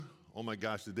Oh my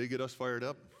gosh, did they get us fired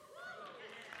up?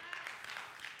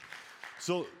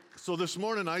 So this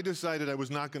morning I decided I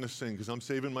was not going to sing because I'm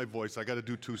saving my voice. I got to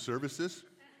do 2 services.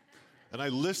 And I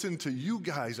listened to you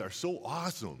guys are so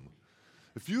awesome.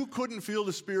 If you couldn't feel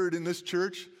the Spirit in this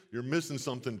church, you're missing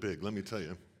something big, let me tell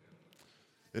you.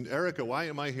 And Erica, why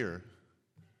am I here?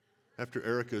 After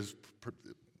Erica's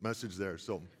message there.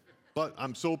 But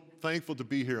I'm so thankful to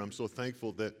be here. I'm so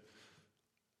thankful that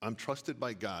I'm trusted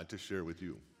by God to share with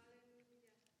you.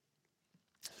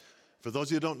 For those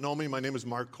of you who don't know me, my name is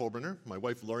Mark Koberner. My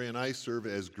wife Lori and I serve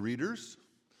as greeters.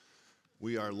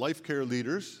 We are life care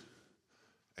leaders,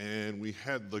 and we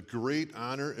had the great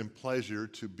honor and pleasure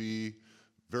to be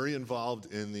very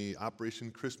involved in the Operation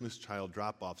Christmas Child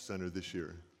Drop-Off Center this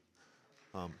year.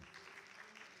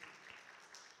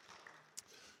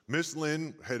 Miss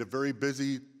Lynn had a very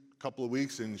busy couple of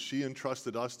weeks, and she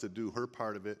entrusted us to do her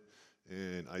part of it,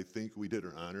 and I think we did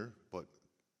her honor, but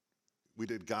we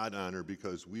did God honor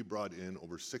because we brought in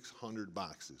over 600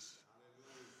 boxes.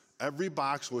 Every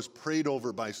box was prayed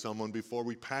over by someone before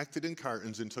we packed it in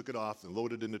cartons and took it off and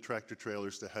loaded into tractor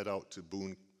trailers to head out to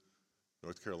Boone,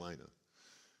 North Carolina.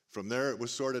 From there, it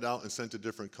was sorted out and sent to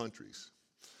different countries.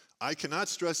 I cannot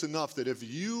stress enough that if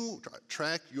you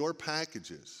track your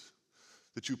packages,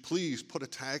 that you please put a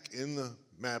tag in the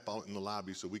map out in the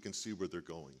lobby so we can see where they're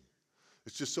going.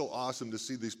 It's just so awesome to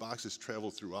see these boxes travel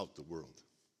throughout the world.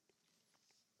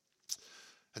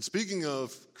 And speaking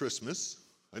of Christmas,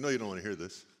 I know you don't want to hear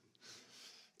this.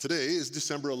 Today is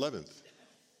December 11th.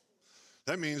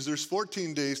 That means there's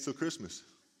 14 days till Christmas.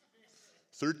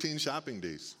 13 shopping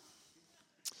days.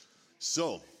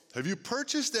 So, have you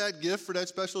purchased that gift for that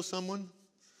special someone?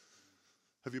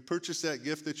 Have you purchased that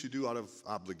gift that you do out of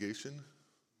obligation?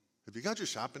 Have you got your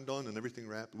shopping done and everything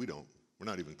wrapped? We don't. We're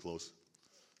not even close.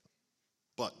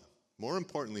 But, more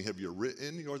importantly, have you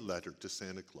written your letter to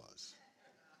Santa Claus?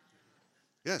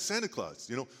 Yeah, Santa Claus.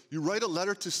 You know, you write a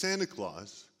letter to Santa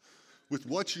Claus with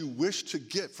what you wish to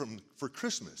get for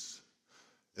Christmas.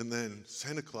 And then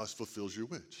Santa Claus fulfills your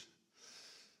wish.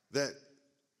 That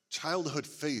childhood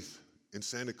faith in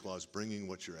Santa Claus bringing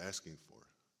what you're asking for.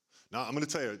 Now, I'm going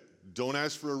to tell you, don't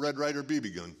ask for a Red Ryder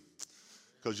BB gun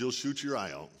because you'll shoot your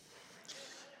eye out.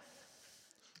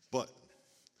 But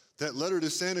that letter to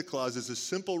Santa Claus is a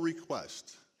simple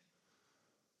request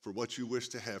for what you wish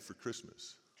to have for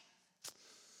Christmas.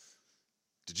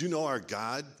 Did you know our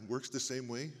God works the same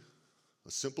way?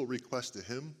 A simple request to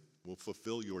Him will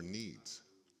fulfill your needs.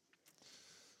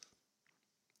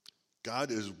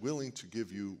 God is willing to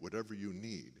give you whatever you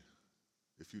need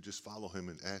if you just follow Him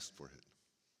and ask for it.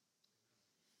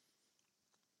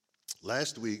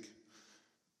 Last week,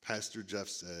 Pastor Jeff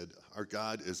said, our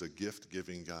God is a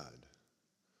gift-giving God.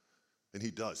 And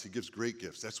He does. He gives great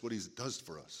gifts. That's what He does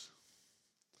for us.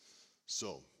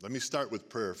 So, let me start with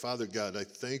prayer. Father God, I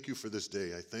thank You for this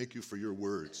day. I thank You for Your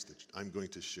words that I'm going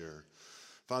to share.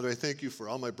 Father, I thank You for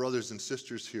all my brothers and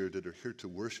sisters here that are here to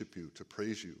worship You, to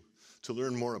praise You, to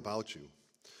learn more about You.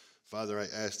 Father, I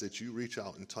ask that You reach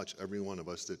out and touch every one of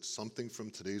us, that something from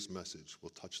today's message will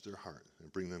touch their heart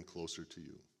and bring them closer to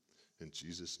You. In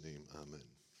Jesus' name, amen.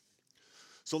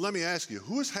 So let me ask you,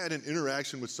 who has had an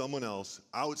interaction with someone else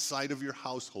outside of your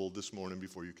household this morning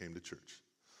before you came to church?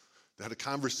 They had a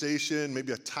conversation,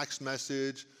 maybe a text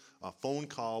message, a phone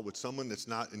call with someone that's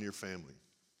not in your family.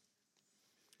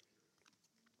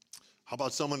 How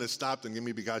about someone that stopped and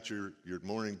maybe got your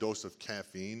morning dose of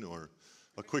caffeine, or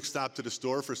a quick stop to the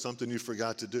store for something you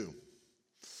forgot to do?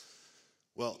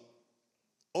 Well,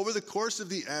 over the course of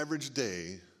the average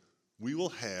day, we will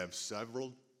have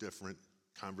several different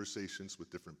conversations with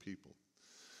different people.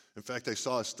 In fact, I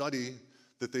saw a study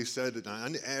that they said that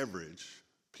on average,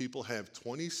 people have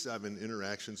 27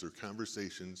 interactions or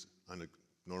conversations on a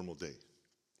normal day.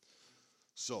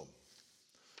 So,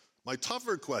 my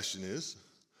tougher question is,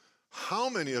 how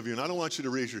many of you, and I don't want you to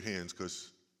raise your hands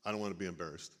because I don't want to be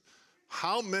embarrassed,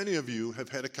 how many of you have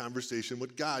had a conversation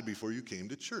with God before you came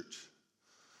to church?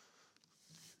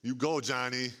 You go,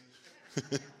 Johnny.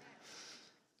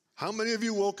 How many of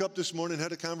you woke up this morning and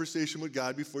had a conversation with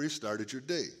God before you started your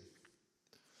day?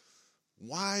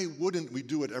 Why wouldn't we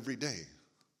do it every day?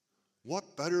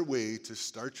 What better way to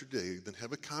start your day than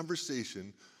have a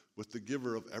conversation with the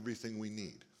giver of everything we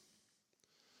need?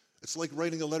 It's like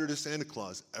writing a letter to Santa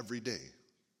Claus every day.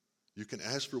 You can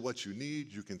ask for what you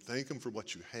need. You can thank Him for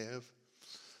what you have.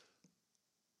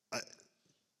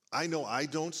 I know I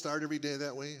don't start every day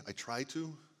that way. I try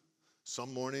to.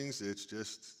 Some mornings it's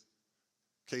just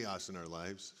chaos in our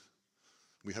lives.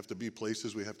 We have to be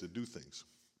places, we have to do things.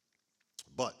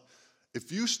 But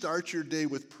if you start your day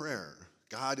with prayer,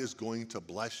 God is going to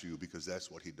bless you because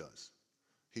that's what He does.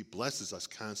 He blesses us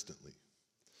constantly.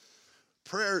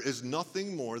 Prayer is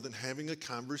nothing more than having a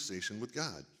conversation with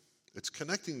God. It's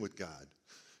connecting with God.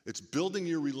 It's building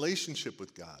your relationship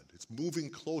with God. It's moving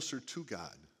closer to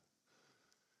God.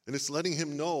 And it's letting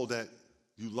him know that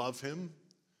you love him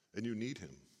and you need him.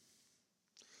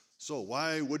 So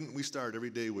why wouldn't we start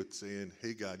every day with saying,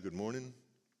 hey, God, good morning.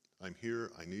 I'm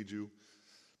here. I need you.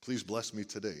 Please bless me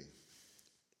today.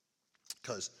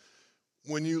 Because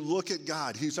when you look at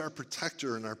God, he's our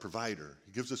protector and our provider.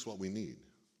 He gives us what we need.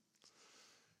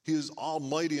 He is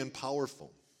almighty and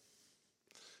powerful.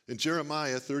 In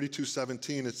Jeremiah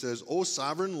 32:17, it says, O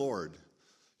sovereign Lord,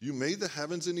 you made the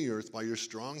heavens and the earth by your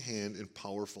strong hand and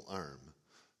powerful arm.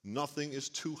 Nothing is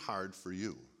too hard for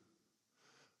you.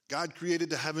 God created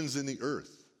the heavens and the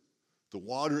earth, the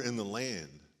water and the land,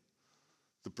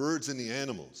 the birds and the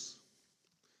animals,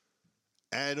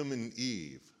 Adam and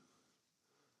Eve.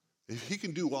 If he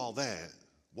can do all that,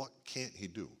 what can't he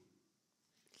do?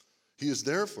 He is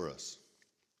there for us.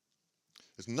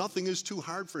 As nothing is too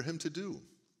hard for him to do.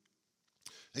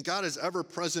 And God is ever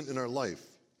present in our life.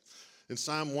 In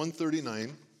Psalm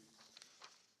 139,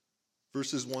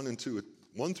 verses 1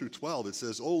 through 12, it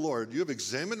says, O Lord, you have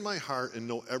examined my heart and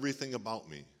know everything about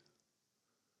me.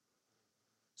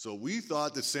 So we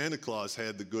thought that Santa Claus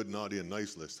had the good, naughty, and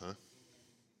nice list, huh?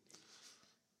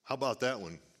 How about that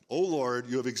one? O Lord,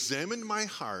 you have examined my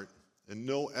heart and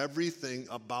know everything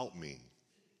about me.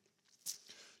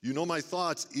 You know my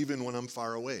thoughts even when I'm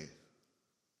far away.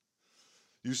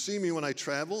 You see me when I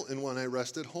travel and when I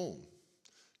rest at home.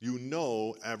 You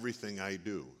know everything I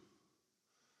do.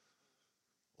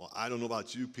 Well, I don't know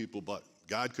about you people, but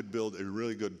God could build a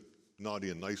really good naughty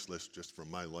and nice list just from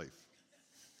my life.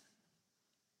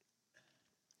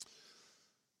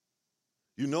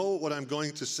 You know what I'm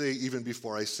going to say even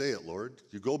before I say it, Lord.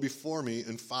 You go before me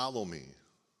and follow me.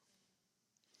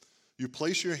 You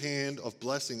place your hand of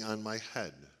blessing on my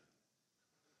head.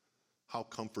 How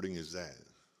comforting is that?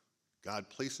 God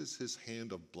places his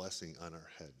hand of blessing on our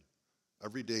head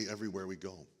every day, everywhere we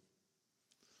go.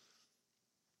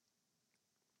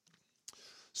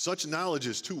 Such knowledge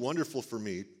is too wonderful for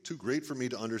me, too great for me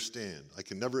to understand. I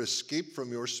can never escape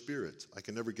from your spirit. I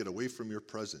can never get away from your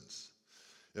presence.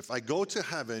 If I go to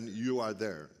heaven, you are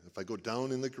there. If I go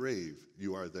down in the grave,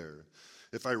 you are there.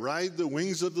 If I ride the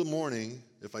wings of the morning,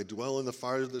 if I dwell in the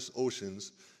farthest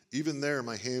oceans, even there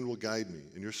my hand will guide me,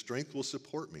 and your strength will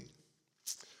support me.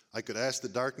 I could ask the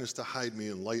darkness to hide me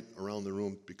and light around the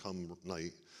room become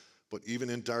night, but even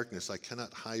in darkness I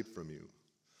cannot hide from you.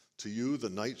 To you the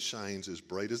night shines as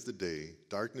bright as the day.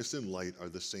 Darkness and light are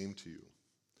the same to you.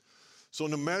 So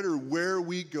no matter where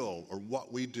we go or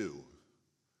what we do,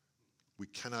 we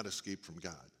cannot escape from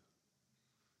God.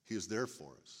 He is there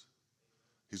for us.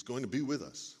 He's going to be with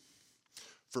us.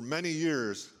 For many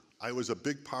years, I was a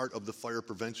big part of the fire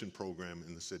prevention program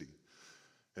in the city.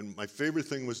 And my favorite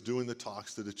thing was doing the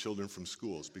talks to the children from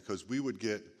schools, because we would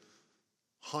get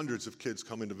hundreds of kids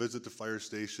coming to visit the fire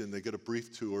station. They get a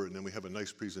brief tour, and then we have a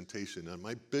nice presentation. And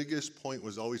my biggest point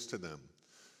was always to them,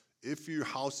 if your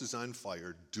house is on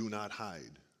fire, do not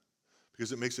hide,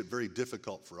 because it makes it very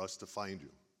difficult for us to find you.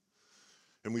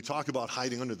 And we talk about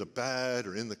hiding under the bed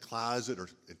or in the closet or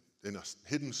in a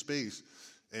hidden space.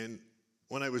 And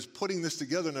when I was putting this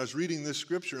together and I was reading this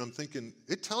scripture, I'm thinking,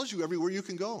 it tells you everywhere you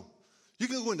can go. You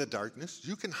can go into darkness.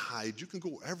 You can hide. You can go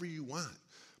wherever you want.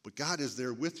 But God is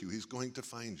there with you. He's going to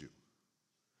find you.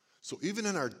 So even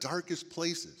in our darkest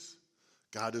places,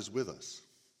 God is with us.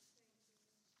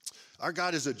 Our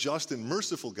God is a just and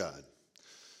merciful God.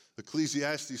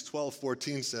 Ecclesiastes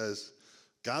 12:14 says,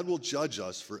 God will judge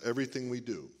us for everything we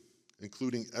do,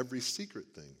 including every secret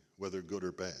thing, whether good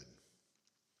or bad.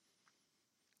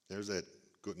 There's that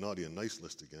good, naughty, and nice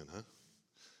list again, huh?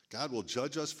 God will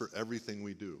judge us for everything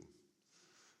we do.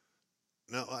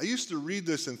 Now, I used to read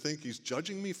this and think he's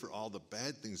judging me for all the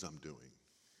bad things I'm doing.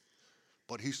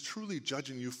 But he's truly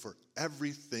judging you for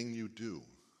everything you do.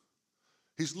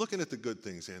 He's looking at the good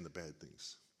things and the bad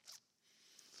things.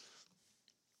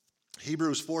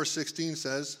 Hebrews 4:16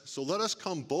 says, so let us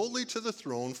come boldly to the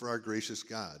throne for our gracious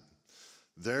God.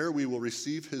 There we will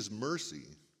receive his mercy,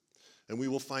 and we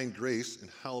will find grace and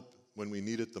help when we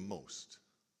need it the most.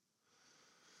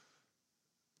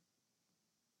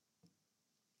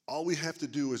 All we have to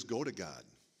do is go to God,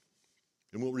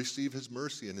 and we'll receive his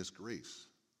mercy and his grace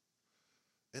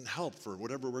and help for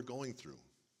whatever we're going through.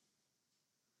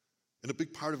 And a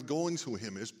big part of going to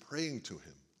him is praying to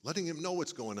him, letting him know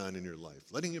what's going on in your life,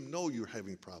 letting him know you're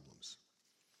having problems.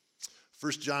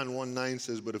 1 John 1:9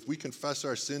 says, but if we confess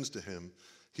our sins to him,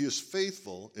 he is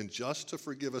faithful and just to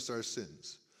forgive us our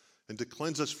sins and to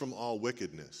cleanse us from all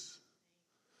wickedness.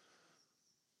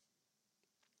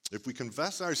 If we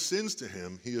confess our sins to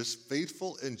him, he is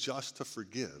faithful and just to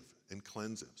forgive and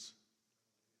cleanse us.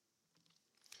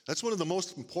 That's one of the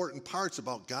most important parts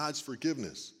about God's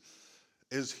forgiveness,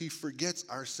 is he forgets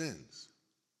our sins.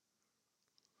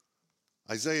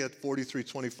 Isaiah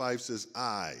 43:25 says,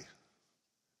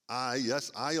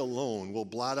 yes, I alone will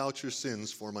blot out your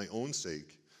sins for my own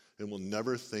sake and will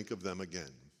never think of them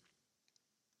again.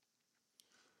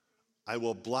 I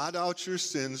will blot out your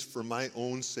sins for my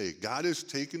own sake. God has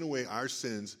taken away our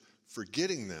sins,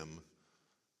 forgetting them,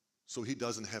 so he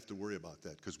doesn't have to worry about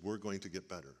that, because we're going to get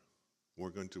better.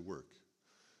 We're going to work.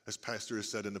 As Pastor has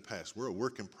said in the past, we're a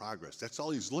work in progress. That's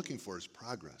all he's looking for, is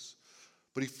progress.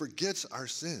 But he forgets our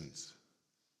sins.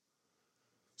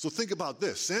 So think about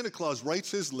this. Santa Claus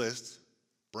writes his list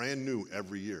brand new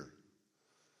every year.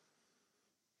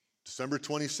 December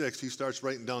 26th, he starts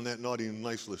writing down that naughty and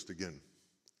nice list again,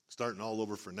 starting all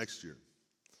over for next year.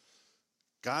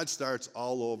 God starts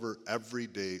all over every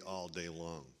day, all day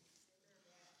long.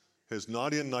 His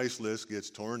naughty and nice list gets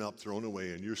torn up, thrown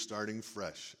away, and you're starting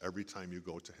fresh every time you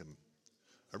go to him.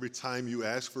 Every time you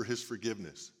ask for his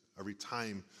forgiveness. Every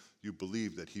time you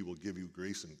believe that he will give you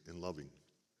grace and loving.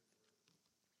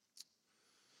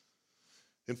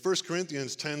 In 1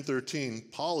 Corinthians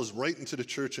 10:13, Paul is writing to the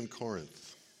church in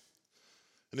Corinth.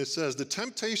 And it says, the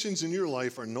temptations in your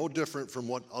life are no different from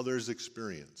what others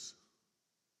experience.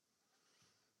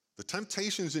 The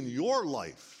temptations in your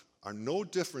life are no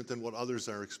different than what others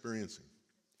are experiencing.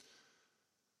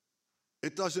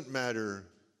 It doesn't matter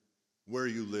where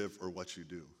you live or what you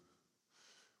do.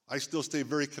 I still stay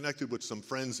very connected with some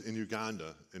friends in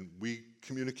Uganda, and we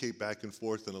communicate back and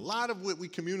forth. And a lot of what we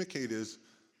communicate is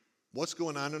what's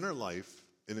going on in our life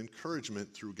and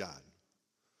encouragement through God.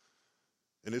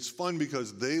 And it's fun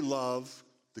because they love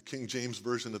the King James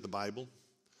Version of the Bible.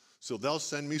 So they'll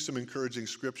send me some encouraging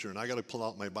scripture, and I got to pull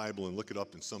out my Bible and look it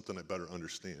up in something I better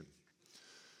understand.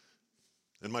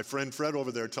 And my friend Fred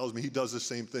over there tells me he does the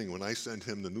same thing. When I send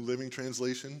him the New Living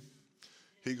Translation,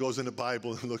 he goes in the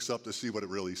Bible and looks up to see what it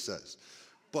really says.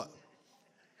 But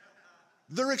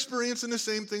they're experiencing the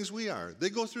same things we are. They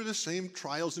go through the same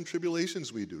trials and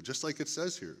tribulations we do, just like it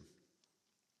says here.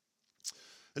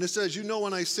 And it says, you know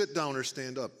when I sit down or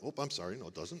stand up. Oh, I'm sorry. No,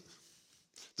 it doesn't.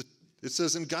 It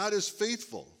says, and God is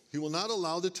faithful. He will not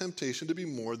allow the temptation to be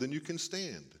more than you can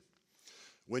stand.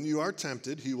 When you are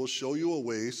tempted, he will show you a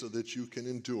way so that you can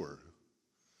endure.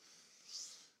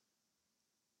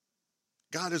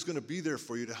 God is going to be there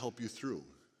for you to help you through.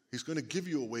 He's going to give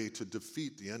you a way to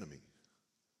defeat the enemy.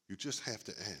 You just have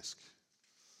to ask.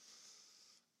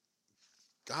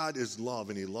 God is love,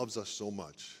 and he loves us so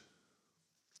much.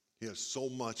 He has so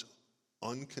much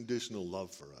unconditional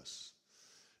love for us.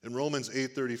 In Romans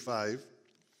 8:35,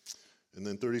 and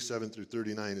then 37 through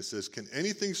 39, it says, can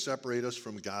anything separate us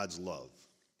from God's love?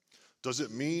 Does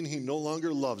it mean he no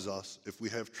longer loves us if we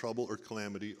have trouble or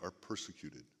calamity or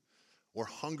persecuted, or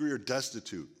hungry or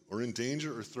destitute, or in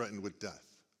danger or threatened with death?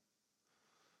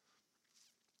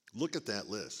 Look at that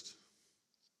list.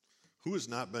 Who has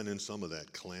not been in some of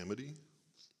that calamity?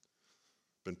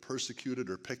 Been persecuted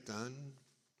or picked on?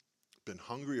 Been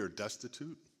hungry or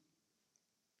destitute?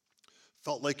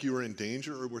 Felt like you were in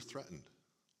danger or were threatened?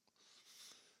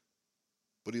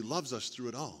 But he loves us through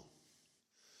it all.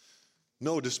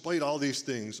 No, despite all these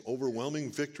things,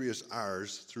 overwhelming victory is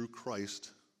ours through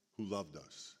Christ who loved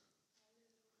us.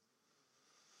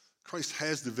 Christ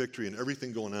has the victory in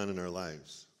everything going on in our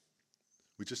lives.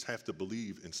 We just have to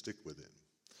believe and stick with it.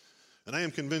 And I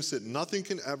am convinced that nothing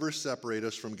can ever separate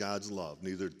us from God's love,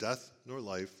 neither death nor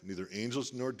life, neither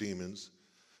angels nor demons,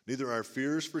 neither our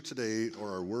fears for today or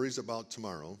our worries about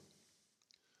tomorrow.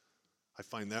 I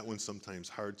find that one sometimes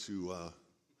hard to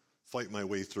fight my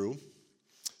way through.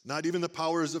 Not even the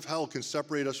powers of hell can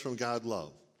separate us from God's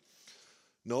love.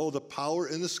 No, the power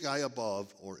in the sky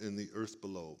above or in the earth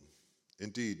below.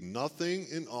 Indeed, nothing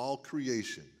in all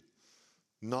creation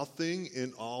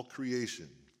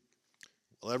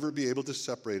will ever be able to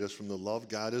separate us from the love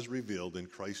God has revealed in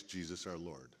Christ Jesus our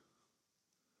Lord.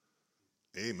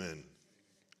 Amen.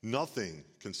 Nothing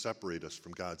can separate us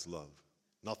from God's love.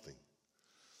 Nothing.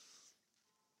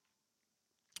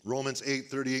 Romans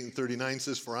 8:38 and 39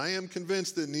 says, for I am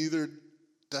convinced that neither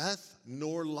death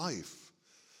nor life,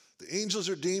 the angels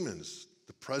or demons,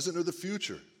 the present or the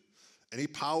future, any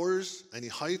powers, any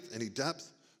height, any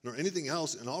depth, nor anything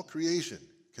else in all creation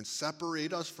can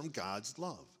separate us from God's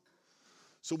love.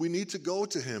 So we need to go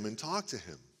to him and talk to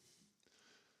him,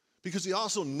 because he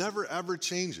also never, ever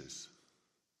changes.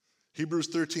 Hebrews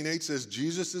 13:8 says,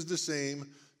 Jesus is the same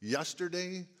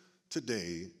yesterday,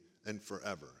 today, and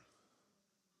forever.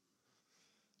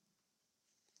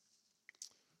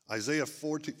 Isaiah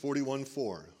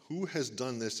 41:4. Who has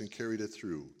done this and carried it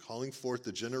through, calling forth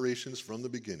the generations from the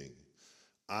beginning?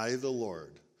 I, the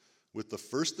Lord, with the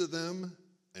first of them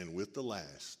and with the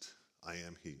last, I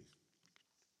am he.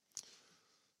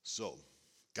 So,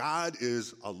 God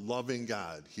is a loving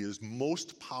God. He is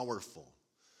most powerful,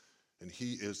 and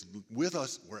he is with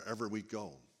us wherever we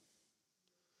go.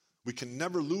 We can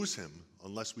never lose him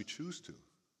unless we choose to.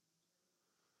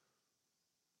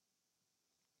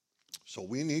 So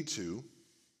we need to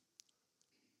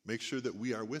make sure that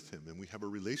we are with him and we have a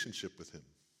relationship with him.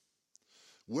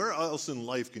 Where else in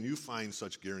life can you find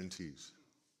such guarantees?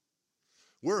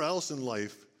 Where else in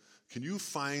life can you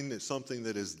find something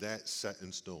that is that set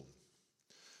in stone?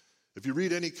 If you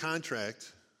read any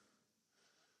contract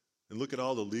and look at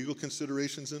all the legal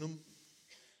considerations in them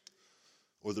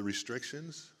or the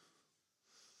restrictions,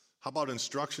 how about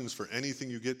instructions for anything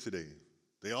you get today?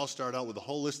 They all start out with a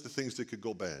whole list of things that could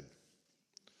go bad.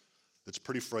 It's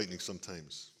pretty frightening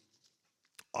sometimes.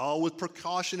 All with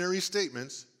precautionary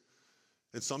statements,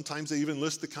 and sometimes they even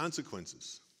list the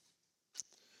consequences.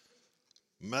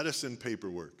 Medicine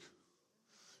paperwork.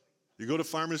 You go to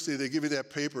pharmacy, they give you that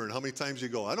paper, and how many times you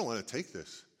go, I don't want to take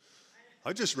this.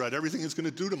 I just read everything it's going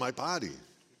to do to my body.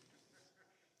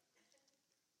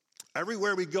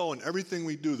 Everywhere we go and everything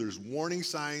we do, there's warning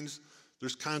signs,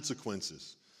 there's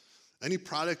consequences. Any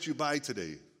product you buy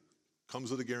today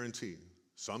comes with a guarantee.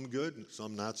 Some good,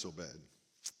 some not so bad.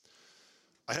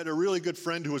 I had a really good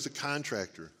friend who was a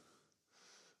contractor.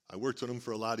 I worked with him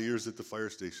for a lot of years at the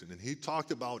fire station, and he talked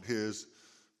about his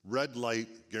red light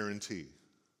guarantee.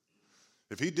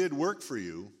 If he did work for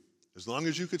you, as long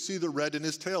as you could see the red in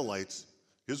his taillights,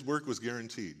 his work was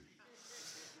guaranteed.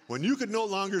 When you could no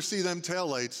longer see them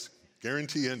taillights,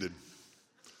 guarantee ended.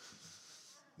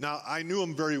 Now, I knew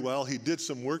him very well. He did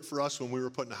some work for us when we were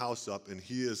putting the house up, and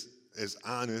he is as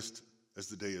honest as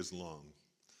the day is long.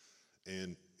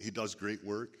 And he does great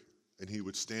work, and he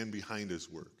would stand behind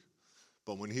his work.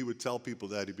 But when he would tell people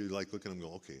that, he'd be like, look at him and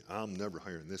go, okay, I'm never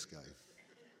hiring this guy.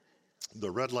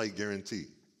 The red light guarantee.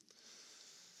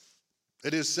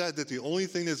 It is said that the only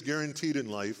thing that's guaranteed in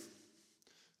life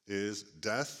is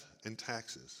death and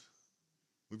taxes.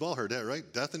 We've all heard that, right?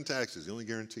 Death and taxes, the only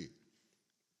guarantee.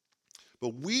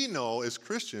 But we know as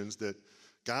Christians that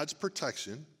God's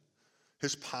protection,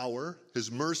 his power,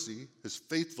 his mercy, his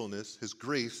faithfulness, his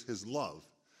grace, his love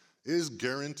is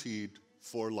guaranteed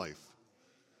for life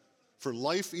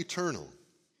eternal.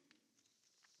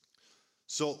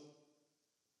 So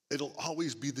it'll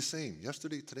always be the same,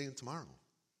 yesterday, today, and tomorrow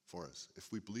for us,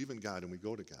 if we believe in God and we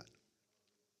go to God.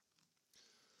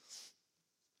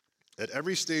 At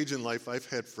every stage in life, I've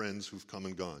had friends who've come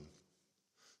and gone.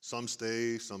 Some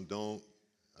stay, some don't.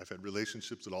 I've had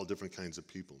relationships with all different kinds of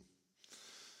people.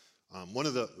 One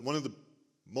of the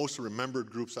most remembered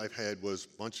groups I've had was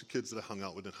a bunch of kids that I hung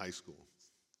out with in high school.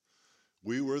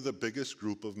 We were the biggest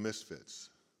group of misfits.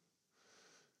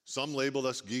 Some labeled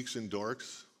us geeks and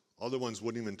dorks. Other ones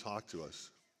wouldn't even talk to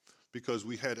us because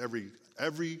we had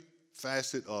every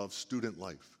facet of student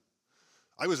life.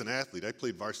 I was an athlete. I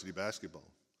played varsity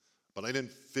basketball, but I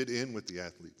didn't fit in with the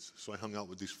athletes, so I hung out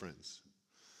with these friends.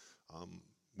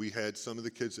 We had some of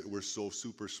the kids that were so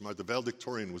super smart. The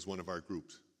valedictorian was one of our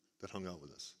groups that hung out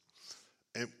with us.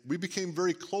 And we became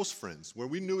very close friends where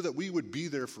we knew that we would be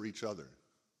there for each other.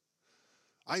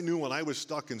 I knew when I was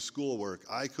stuck in schoolwork,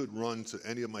 I could run to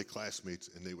any of my classmates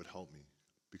and they would help me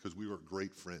because we were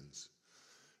great friends.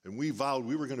 And we vowed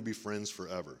we were going to be friends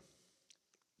forever.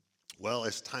 Well,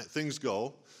 as things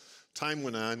go, time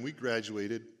went on, we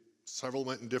graduated, several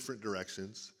went in different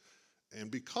directions,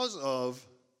 and because of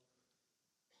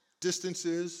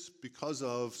distances, because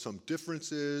of some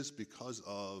differences, because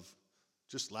of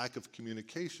just lack of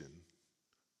communication,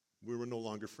 we were no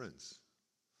longer friends.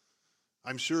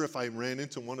 I'm sure if I ran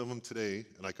into one of them today,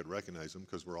 and I could recognize him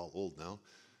because we're all old now,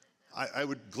 I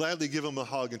would gladly give him a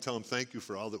hug and tell him thank you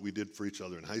for all that we did for each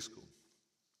other in high school.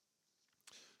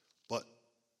 But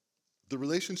the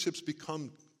relationships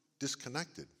become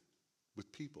disconnected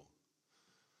with people.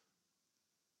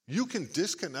 You can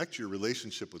disconnect your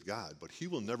relationship with God, but he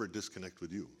will never disconnect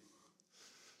with you.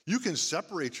 You can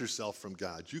separate yourself from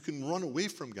God. You can run away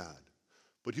from God,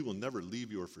 but he will never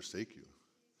leave you or forsake you.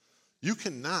 You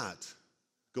cannot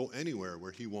go anywhere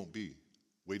where he won't be,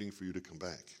 waiting for you to come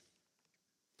back.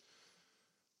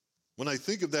 When I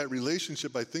think of that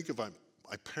relationship, I think of my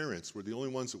parents were the only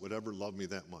ones that would ever love me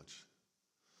that much.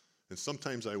 And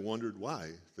sometimes I wondered why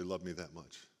they loved me that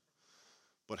much.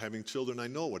 But having children, I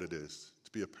know what it is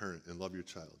to be a parent and love your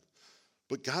child.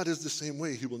 But God is the same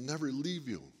way. He will never leave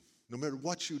you, no matter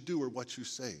what you do or what you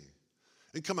say.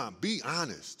 And come on, be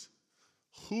honest.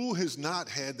 Who has not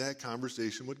had that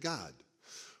conversation with God?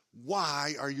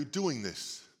 Why are you doing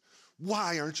this?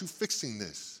 Why aren't you fixing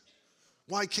this?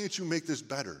 Why can't you make this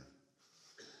better?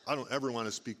 I don't ever want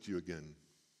to speak to you again.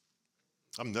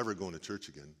 I'm never going to church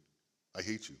again. I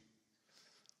hate you.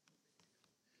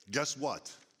 Guess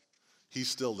what? He's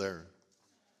still there.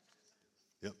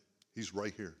 Yep, he's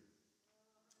right here.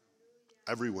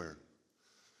 Everywhere.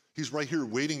 He's right here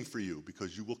waiting for you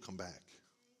because you will come back.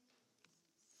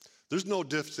 There's no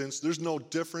distance, there's no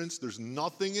difference, there's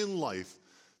nothing in life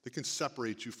that can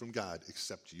separate you from God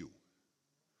except you.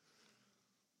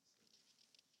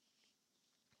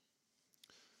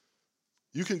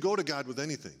 You can go to God with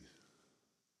anything.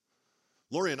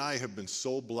 Lori and I have been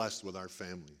so blessed with our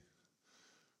family.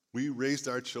 We raised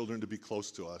our children to be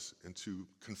close to us and to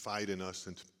confide in us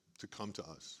and to come to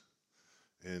us.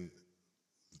 And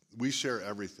we share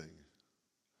everything.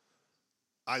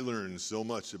 I learned so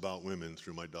much about women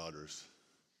through my daughters.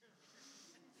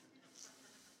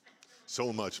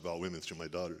 So much about women through my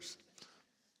daughters.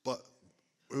 But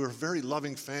we were a very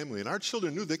loving family, and our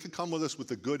children knew they could come with us with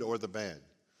the good or the bad.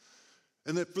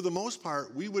 And that for the most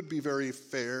part, we would be very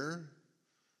fair,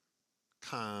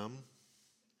 calm,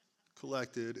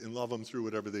 collected, and love them through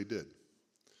whatever they did.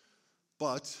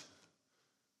 But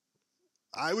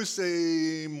I would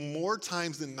say more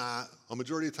times than not, a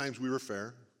majority of times we were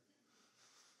fair.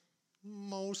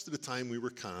 Most of the time we were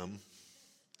calm.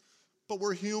 But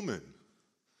we're human.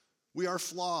 We are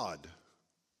flawed.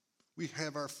 We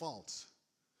have our faults.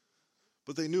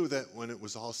 But they knew that when it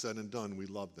was all said and done, we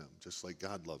loved them, just like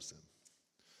God loves them.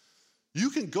 You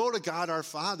can go to God our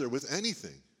Father with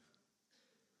anything.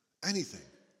 Anything.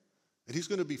 And he's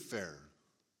going to be fair.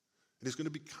 And he's going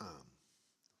to be calm.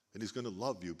 And he's going to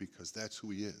love you because that's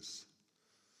who he is.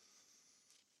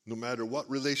 No matter what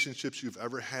relationships you've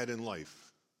ever had in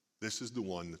life, this is the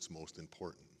one that's most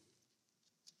important.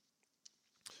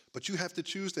 But you have to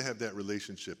choose to have that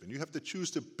relationship, and you have to choose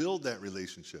to build that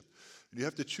relationship. And you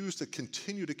have to choose to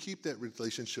continue to keep that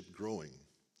relationship growing.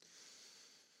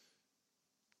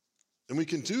 And we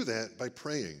can do that by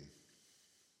praying.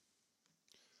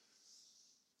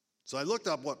 So I looked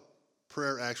up what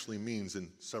prayer actually means in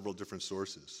several different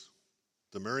sources.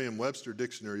 The Merriam-Webster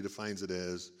dictionary defines it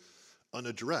as an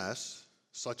address,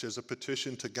 such as a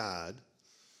petition to God,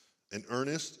 an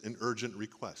earnest and urgent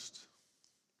request.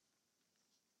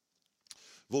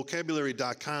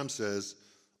 Vocabulary.com says,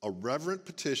 a reverent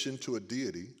petition to a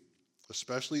deity,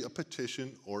 especially a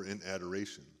petition or in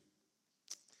adoration.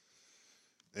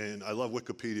 And I love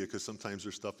Wikipedia because sometimes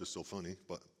their stuff is so funny,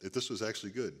 but this was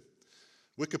actually good.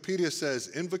 Wikipedia says,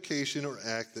 invocation or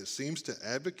act that seems to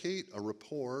advocate a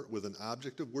rapport with an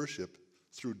object of worship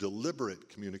through deliberate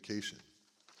communication.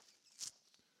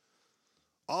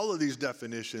 All of these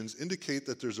definitions indicate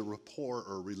that there's a rapport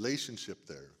or a relationship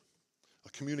there, a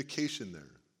communication there.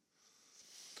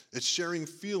 It's sharing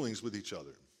feelings with each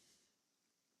other.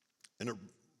 In a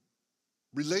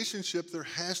relationship, there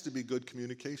has to be good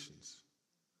communications.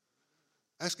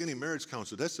 Ask any marriage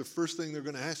counselor. That's the first thing they're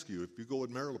going to ask you if you go with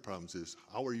marital problems is,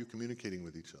 how are you communicating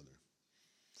with each other?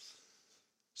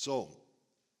 So,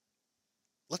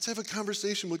 let's have a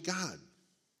conversation with God.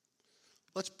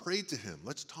 Let's pray to him.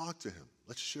 Let's talk to him.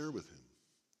 Let's share with him.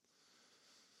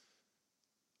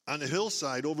 On a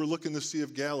hillside overlooking the Sea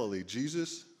of Galilee,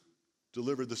 Jesus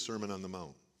delivered the Sermon on the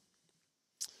Mount.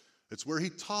 It's where he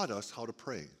taught us how to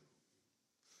pray.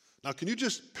 Now, can you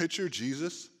just picture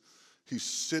Jesus? He's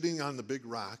sitting on the big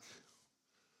rock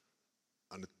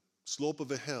on the slope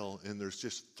of a hill, and there's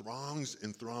just throngs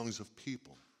and throngs of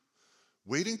people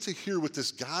waiting to hear what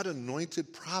this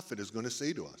God-anointed prophet is going to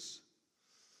say to us,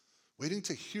 waiting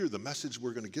to hear the message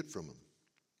we're going to get from him.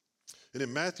 And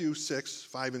in Matthew 6,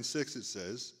 5 and 6, it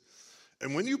says,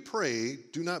 and when you pray,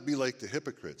 do not be like the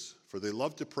hypocrites, for they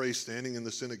love to pray standing in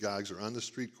the synagogues or on the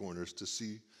street corners to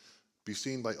be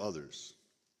seen by others.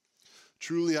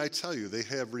 Truly, I tell you, they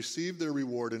have received their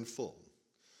reward in full.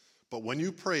 But when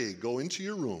you pray, go into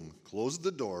your room, close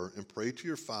the door, and pray to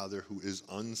your Father who is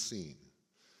unseen.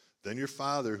 Then your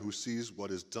Father who sees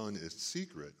what is done in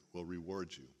secret will reward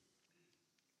you.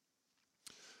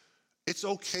 It's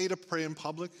okay to pray in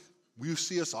public. You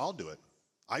see us all do it.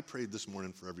 I prayed this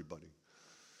morning for everybody.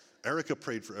 Erica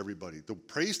prayed for everybody. The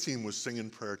praise team was singing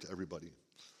prayer to everybody.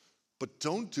 But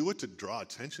don't do it to draw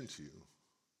attention to you.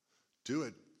 Do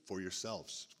it for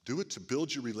yourselves. Do it to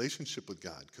build your relationship with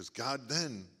God, because God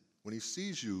then, when he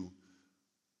sees you,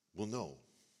 will know.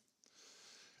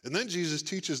 And then Jesus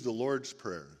teaches the Lord's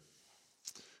Prayer.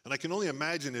 And I can only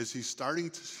imagine as he's starting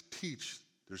to teach,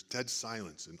 there's dead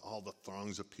silence in all the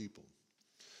throngs of people.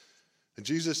 And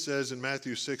Jesus says in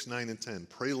Matthew 6, 9, and 10,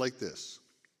 pray like this.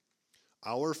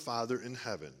 Our Father in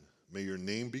heaven, may your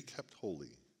name be kept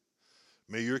holy.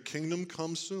 May your kingdom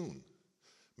come soon.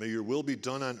 May your will be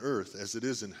done on earth as it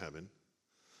is in heaven.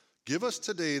 Give us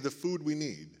today the food we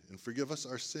need, and forgive us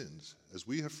our sins, as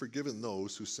we have forgiven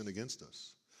those who sin against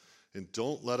us. And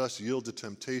don't let us yield to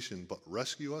temptation, but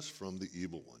rescue us from the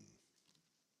evil one.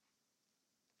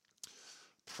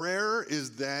 Prayer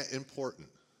is that important.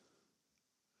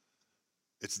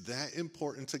 It's that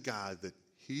important to God that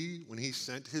he, when he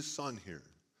sent his son here,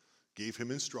 gave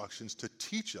him instructions to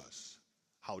teach us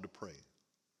how to pray,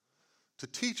 to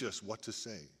teach us what to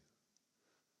say,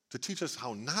 to teach us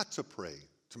how not to pray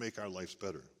to make our lives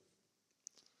better.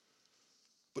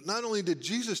 But not only did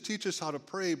Jesus teach us how to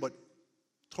pray, but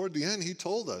toward the end, he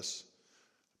told us,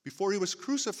 before he was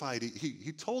crucified,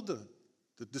 he told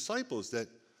the disciples that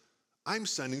I'm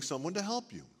sending someone to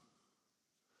help you.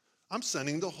 I'm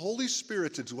sending the Holy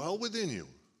Spirit to dwell within you,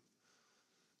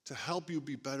 to help you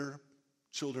be better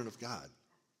children of God,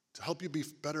 to help you be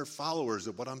better followers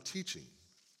of what I'm teaching.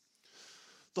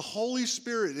 The Holy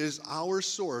Spirit is our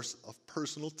source of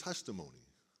personal testimony.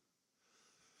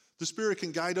 The Spirit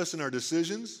can guide us in our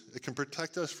decisions. It can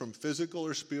protect us from physical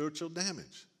or spiritual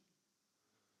damage.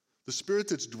 The Spirit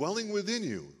that's dwelling within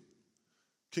you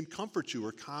can comfort you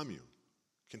or calm you,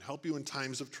 can help you in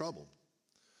times of trouble,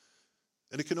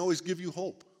 and it can always give you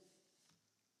hope.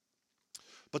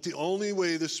 But the only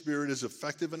way the Spirit is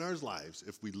effective in our lives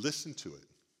if we listen to it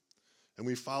and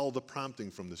we follow the prompting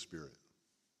from the Spirit.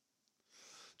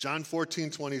 John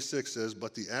 14:26 says,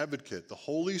 but the advocate, the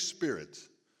Holy Spirit,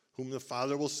 whom the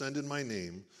Father will send in my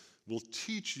name, will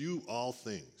teach you all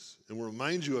things and will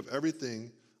remind you of everything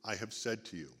I have said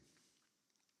to you.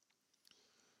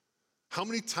 How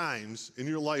many times in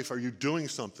your life are you doing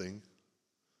something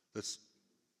that's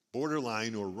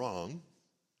borderline or wrong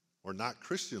or not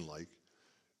Christian-like,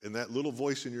 and that little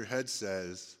voice in your head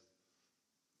says,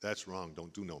 that's wrong,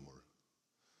 don't do no more.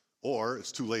 Or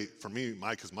it's too late for me,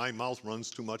 because my mouth runs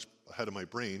too much ahead of my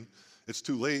brain. It's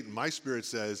too late, and my spirit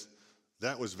says,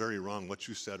 that was very wrong, what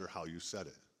you said or how you said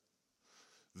it.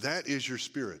 That is your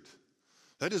spirit.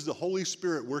 That is the Holy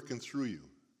Spirit working through you.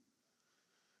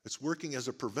 It's working as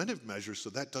a preventive measure so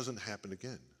that doesn't happen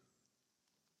again.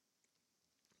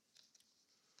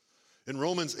 In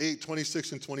Romans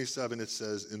 8:26 and 27, it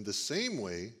says, in the same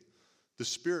way, the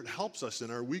Spirit helps us in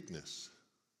our weakness.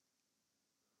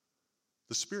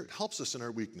 The Spirit helps us in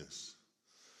our weakness.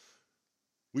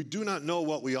 We do not know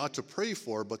what we ought to pray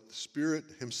for, but the Spirit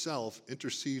himself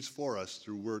intercedes for us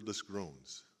through wordless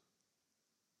groans.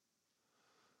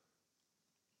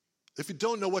 If you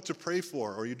don't know what to pray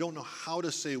for, or you don't know how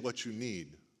to say what you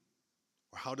need,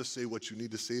 or how to say what you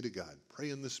need to say to God, pray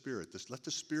in the Spirit. Let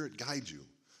the Spirit guide you.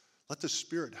 Let the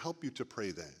Spirit help you to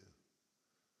pray that.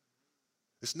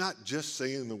 It's not just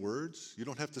saying the words. You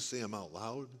don't have to say them out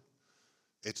loud.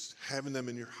 It's having them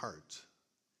in your heart,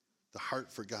 the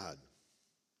heart for God.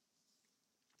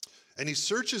 And he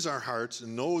searches our hearts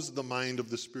and knows the mind of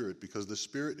the Spirit, because the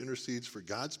Spirit intercedes for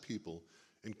God's people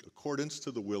in accordance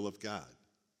to the will of God.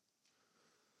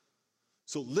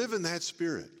 So live in that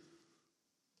Spirit.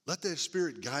 Let that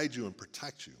Spirit guide you and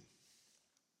protect you.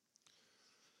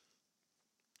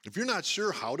 If you're not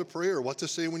sure how to pray or what to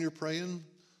say when you're praying,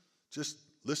 just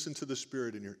listen to the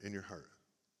Spirit in your heart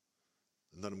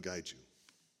and let him guide you.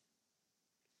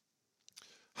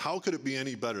 How could it be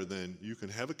any better than you can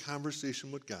have a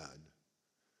conversation with God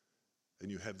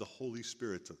and you have the Holy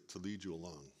Spirit to lead you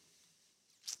along?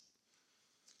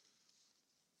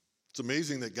 It's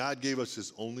amazing that God gave us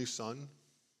his only Son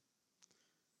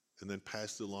and then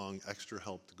passed along extra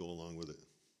help to go along with it.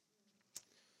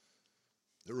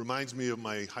 It reminds me of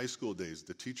my high school days.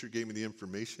 The teacher gave me the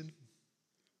information,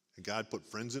 and God put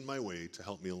friends in my way to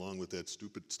help me along with that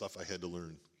stupid stuff I had to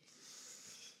learn.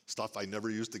 Stuff I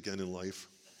never used again in life.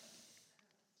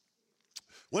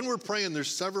 When we're praying,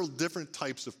 there's several different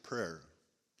types of prayer.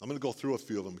 I'm going to go through a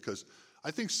few of them because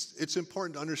I think it's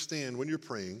important to understand when you're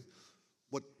praying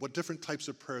what different types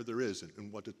of prayer there is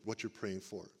and what you're praying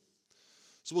for.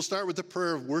 So we'll start with the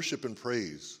prayer of worship and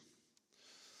praise.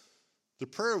 The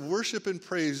prayer of worship and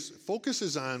praise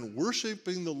focuses on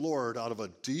worshiping the Lord out of a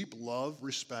deep love,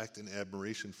 respect, and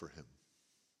admiration for him.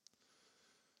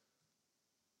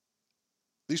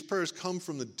 These prayers come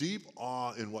from the deep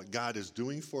awe in what God is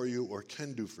doing for you or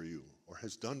can do for you or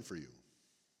has done for you.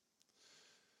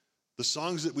 The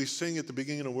songs that we sing at the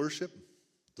beginning of worship,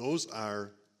 those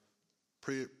are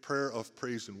prayer of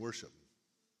praise and worship.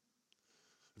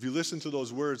 If you listen to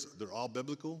those words, they're all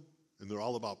biblical and they're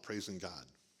all about praising God.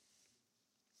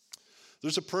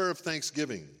 There's a prayer of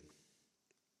thanksgiving.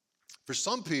 For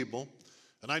some people,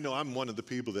 And I know I'm one of the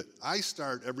people that I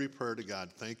start every prayer to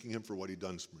God thanking him for what he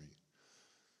done for me.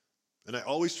 And I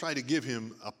always try to give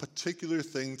him a particular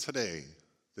thing today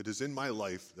that is in my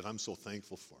life that I'm so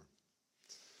thankful for.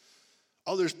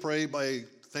 Others pray by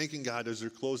thanking God as they're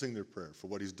closing their prayer for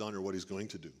what he's done or what he's going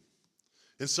to do.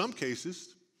 In some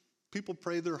cases, people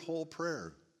pray their whole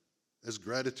prayer as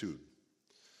gratitude.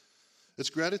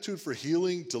 It's gratitude for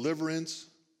healing, deliverance,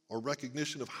 or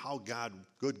recognition of how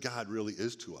good God really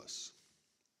is to us.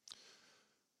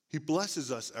 He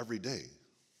blesses us every day.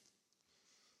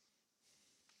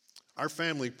 Our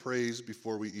family prays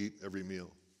before we eat every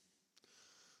meal.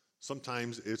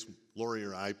 Sometimes it's Lori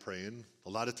or I praying. A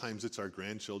lot of times it's our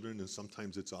grandchildren, and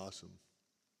sometimes it's awesome.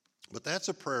 But that's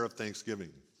a prayer of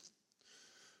thanksgiving.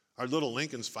 Our little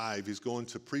Lincoln's 5. He's going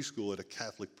to preschool at a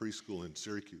Catholic preschool in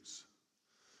Syracuse.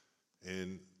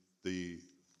 And the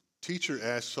teacher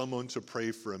asked someone to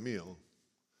pray for a meal.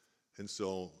 And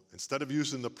so instead of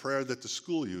using the prayer that the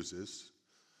school uses,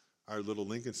 our little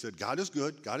Lincoln said, God is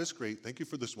good, God is great, thank you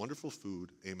for this wonderful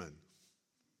food, amen.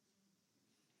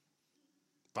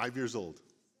 5 years old.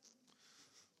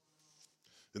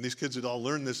 And these kids had all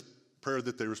learned this prayer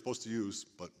that they were supposed to use,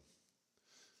 but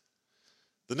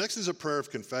the next is a prayer of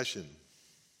confession.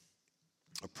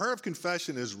 A prayer of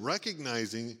confession is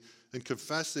recognizing and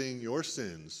confessing your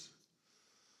sins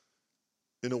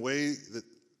in a way that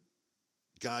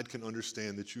God can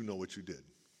understand that you know what you did.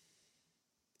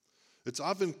 It's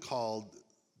often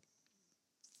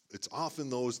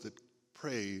those that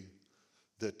pray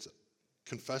that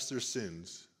confess their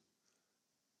sins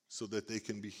so that they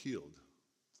can be healed.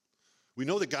 We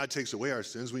know that God takes away our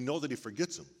sins. We know that he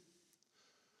forgets them.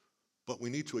 But we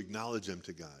need to acknowledge them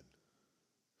to God.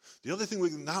 The other thing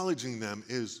with acknowledging them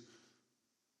is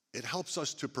it helps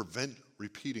us to prevent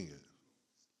repeating it.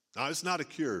 Now, it's not a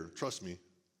cure, trust me.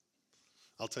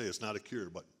 I'll tell you, it's not a cure,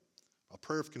 but a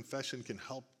prayer of confession can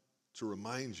help to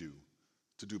remind you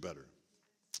to do better.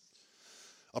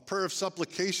 A prayer of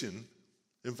supplication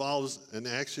involves an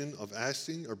action of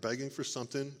asking or begging for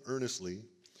something earnestly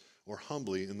or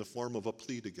humbly in the form of a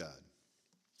plea to God.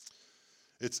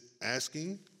 It's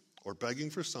asking or begging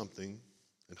for something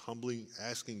and humbly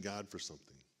asking God for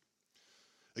something.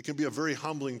 It can be a very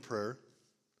humbling prayer.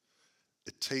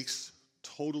 It takes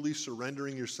totally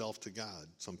surrendering yourself to God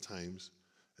sometimes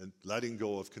and letting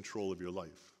go of control of your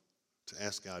life to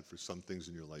ask God for some things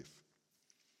in your life.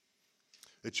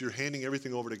 It's you're handing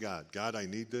everything over to God. God, I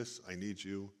need this. I need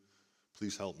you.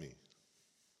 Please help me.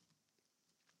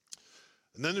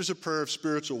 And then there's a prayer of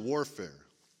spiritual warfare.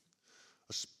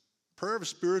 A prayer of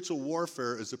spiritual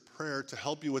warfare is a prayer to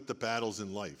help you with the battles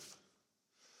in life,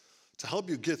 to help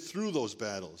you get through those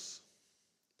battles.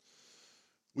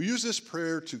 We use this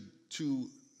prayer to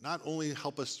not only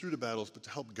help us through the battles, but to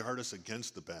help guard us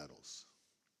against the battles.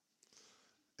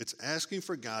 It's asking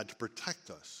for God to protect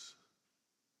us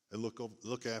and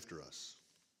look after us.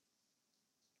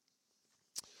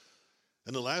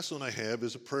 And the last one I have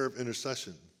is a prayer of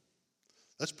intercession.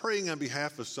 That's praying on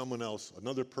behalf of someone else,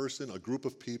 another person, a group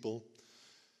of people.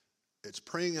 It's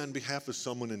praying on behalf of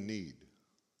someone in need.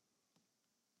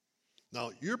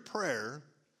 Now, your prayer,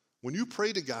 when you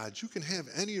pray to God, you can have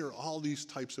any or all these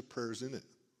types of prayers in it.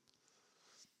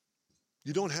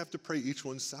 You don't have to pray each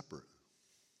one separate.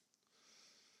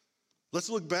 Let's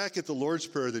look back at the Lord's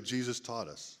Prayer that Jesus taught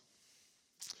us.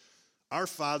 Our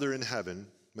Father in heaven,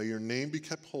 may your name be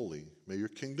kept holy. May your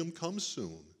kingdom come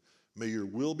soon. May your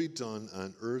will be done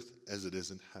on earth as it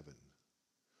is in heaven.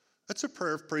 That's a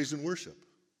prayer of praise and worship.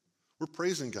 We're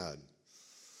praising God.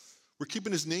 We're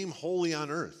keeping his name holy on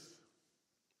earth.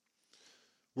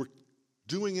 We're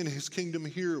doing in his kingdom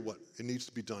here what it needs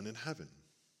to be done in heaven.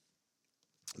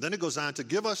 Then it goes on to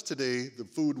give us today the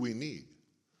food we need.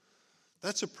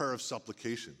 That's a prayer of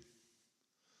supplication.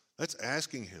 That's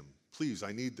asking him, please,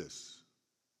 I need this.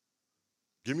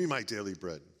 Give me my daily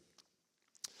bread.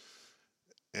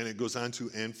 And it goes on to,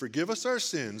 and forgive us our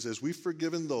sins as we've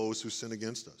forgiven those who sin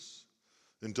against us.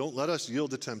 And don't let us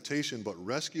yield to temptation, but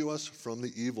rescue us from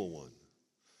the evil one.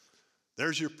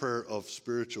 There's your prayer of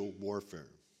spiritual warfare.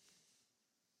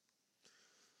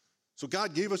 So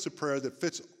God gave us a prayer that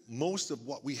fits most of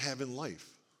what we have in life.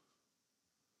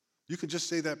 You can just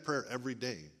say that prayer every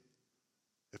day.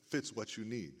 It fits what you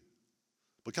need.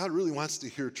 But God really wants to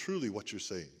hear truly what you're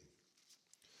saying.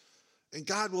 And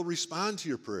God will respond to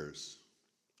your prayers.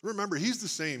 Remember, he's the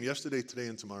same yesterday, today,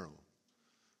 and tomorrow.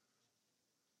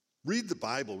 Read the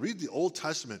Bible. Read the Old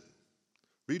Testament.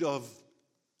 Read of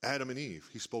Adam and Eve.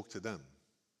 He spoke to them.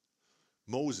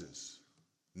 Moses,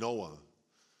 Noah,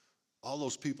 all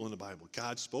those people in the Bible.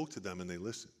 God spoke to them and they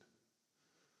listened.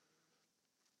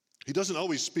 He doesn't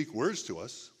always speak words to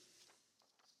us.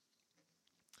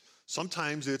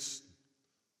 Sometimes it's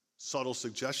subtle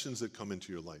suggestions that come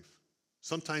into your life.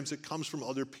 Sometimes it comes from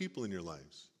other people in your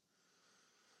lives.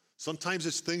 Sometimes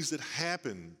it's things that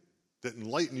happen that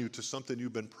enlighten you to something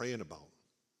you've been praying about.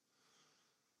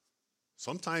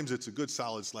 Sometimes it's a good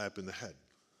solid slap in the head,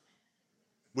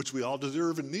 which we all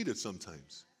deserve and need it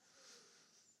sometimes.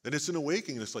 And it's an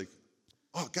awakening. It's like,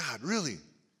 oh, God, really?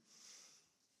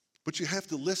 But you have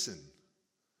to listen.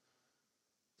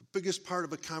 The biggest part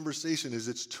of a conversation is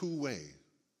it's two-way.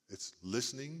 It's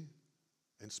listening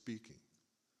and speaking.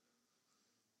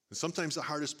 And sometimes the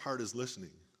hardest part is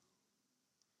listening.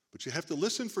 But you have to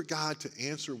listen for God to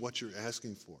answer what you're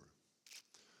asking for.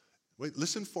 Wait,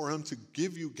 listen for him to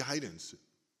give you guidance.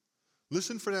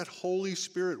 Listen for that Holy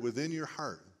Spirit within your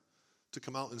heart to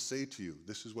come out and say to you,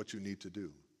 this is what you need to do.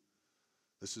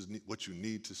 This is what you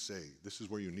need to say. This is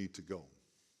where you need to go.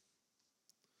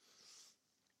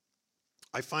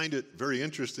 I find it very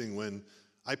interesting when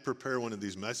I prepare one of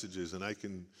these messages and I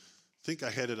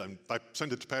had it, I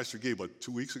sent it to Pastor Gabe,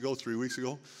 2 weeks ago, 3 weeks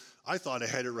ago. I thought I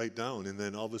had it right down, and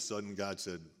then all of a sudden God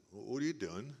said, what are you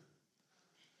doing?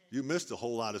 You missed a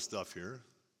whole lot of stuff here.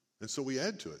 And so we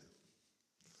add to it.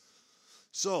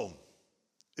 So,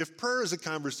 if prayer is a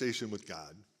conversation with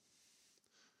God,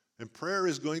 and prayer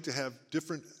is going to have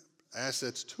different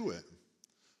assets to it,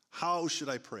 how should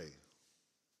I pray?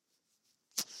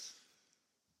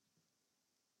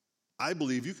 I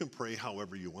believe you can pray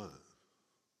however you want.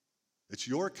 It's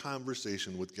your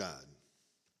conversation with God.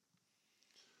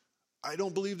 I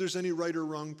don't believe there's any right or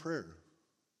wrong prayer.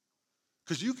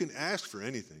 Because you can ask for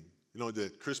anything. You know,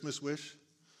 the Christmas wish?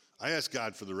 I asked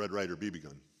God for the Red Ryder BB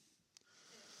gun.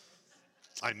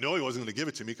 I know he wasn't going to give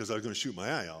it to me because I was going to shoot my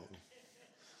eye out.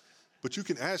 But you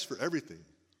can ask for everything.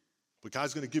 But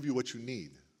God's going to give you what you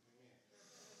need.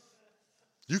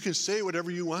 You can say whatever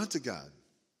you want to God.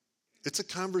 It's a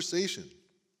conversation.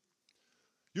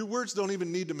 Your words don't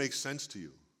even need to make sense to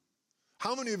you.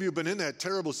 How many of you have been in that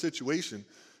terrible situation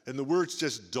and the words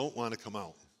just don't want to come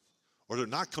out? Or they're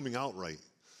not coming out right.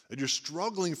 And you're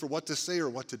struggling for what to say or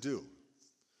what to do.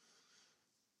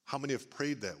 How many have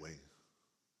prayed that way?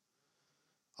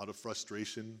 Out of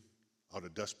frustration, out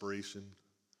of desperation,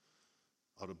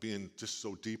 out of being just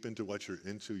so deep into what you're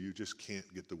into, you just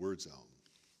can't get the words out.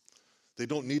 They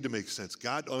don't need to make sense.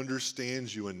 God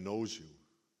understands you and knows you.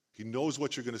 He knows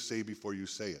what you're going to say before you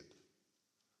say it.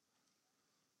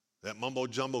 That mumbo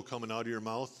jumbo coming out of your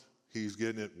mouth, he's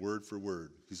getting it word for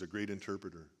word. He's a great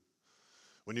interpreter.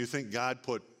 When you think God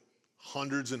put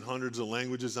hundreds and hundreds of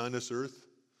languages on this earth,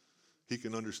 he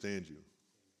can understand you.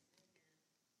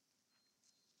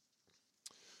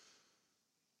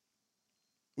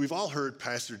 We've all heard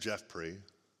Pastor Jeff pray.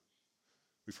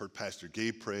 We've heard Pastor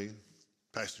Gabe pray.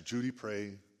 Pastor Judy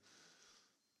pray.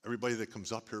 Everybody that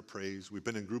comes up here prays. We've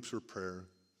been in groups for prayer.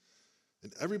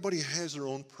 And everybody has their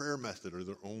own prayer method or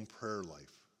their own prayer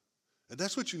life. And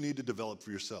that's what you need to develop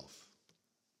for yourself.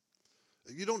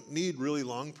 You don't need really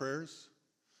long prayers,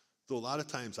 though a lot of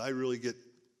times I really get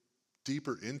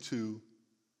deeper into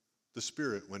the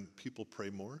Spirit when people pray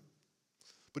more.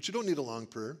 But you don't need a long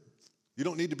prayer. You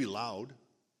don't need to be loud.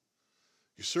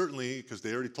 You certainly, because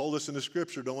they already told us in the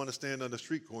scripture, don't want to stand on the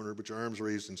street corner with your arms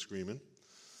raised and screaming.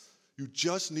 You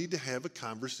just need to have a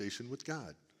conversation with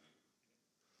God.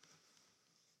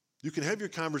 You can have your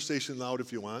conversation loud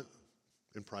if you want,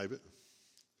 in private.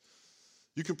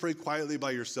 You can pray quietly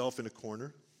by yourself in a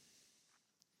corner.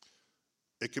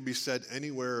 It can be said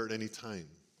anywhere at any time.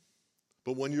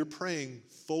 But when you're praying,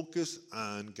 focus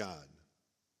on God.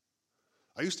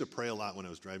 I used to pray a lot when I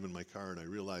was driving my car, and I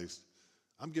realized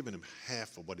I'm giving him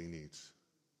half of what he needs.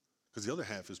 Because the other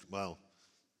half is, well,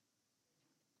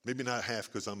 maybe not half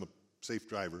because I'm a safe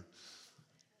driver.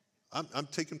 I'm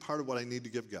taking part of what I need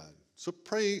to give God. So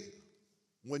pray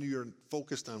when you're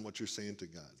focused on what you're saying to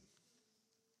God.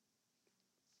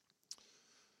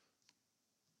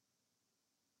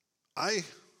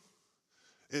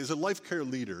 As a life care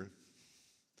leader,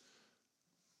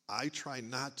 I try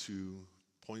not to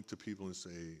point to people and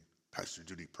say, Pastor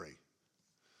Judy, pray.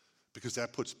 Because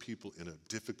that puts people in a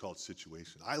difficult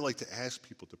situation. I like to ask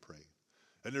people to pray.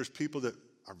 And there's people that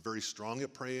are very strong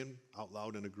at praying out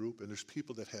loud in a group, and there's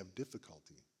people that have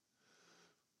difficulty.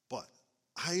 But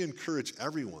I encourage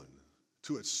everyone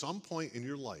to, at some point in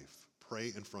your life,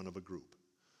 pray in front of a group.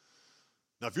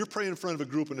 Now, if you're praying in front of a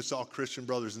group and it's all Christian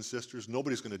brothers and sisters,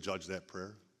 nobody's going to judge that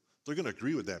prayer. They're going to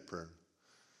agree with that prayer.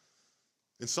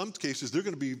 In some cases, they're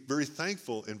going to be very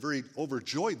thankful and very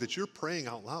overjoyed that you're praying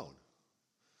out loud.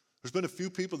 There's been a few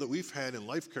people that we've had in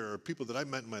life care, or people that I've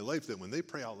met in my life, that when they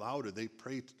pray out loud or they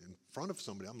pray in front of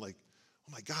somebody, I'm like,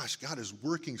 oh my gosh, God is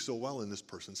working so well in this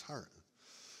person's heart.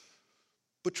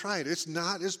 But try it. It's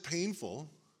not as painful.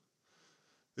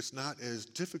 It's not as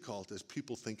difficult as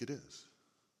people think it is.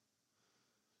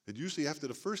 And usually after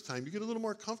the first time, you get a little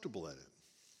more comfortable at it.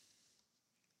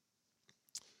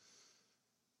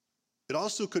 It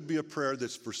also could be a prayer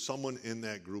that's for someone in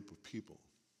that group of people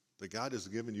that God has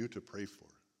given you to pray for.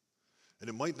 And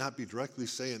it might not be directly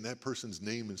saying that person's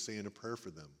name and saying a prayer for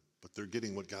them, but they're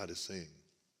getting what God is saying.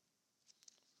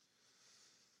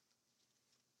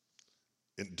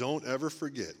 And don't ever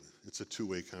forget, it's a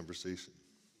two-way conversation.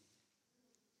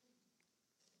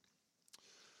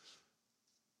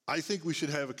 I think we should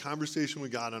have a conversation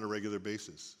with God on a regular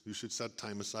basis. You should set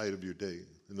time aside of your day.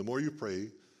 And the more you pray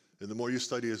and the more you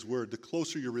study His Word, the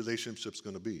closer your relationship's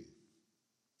going to be.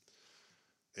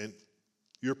 And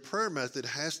your prayer method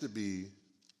has to be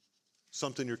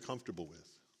something you're comfortable with.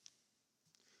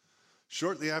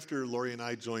 Shortly after Lori and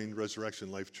I joined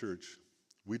Resurrection Life Church,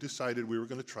 we decided we were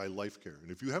going to try Life Care.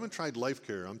 And if you haven't tried Life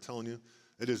Care, I'm telling you,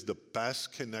 it is the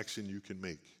best connection you can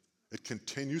make. It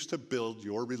continues to build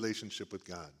your relationship with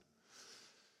God.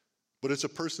 But it's a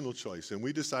personal choice, and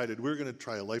we decided we were going to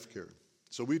try a Life Care.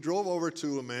 So we drove over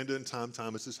to Amanda and Tom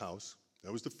Thomas's house.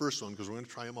 That was the first one because we're going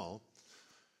to try them all.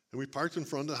 And we parked in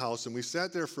front of the house, and we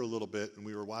sat there for a little bit, and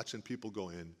we were watching people go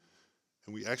in.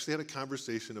 And we actually had a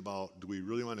conversation about, do we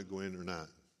really want to go in or not?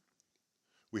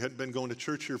 We hadn't been going to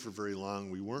church here for very long.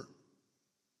 We weren't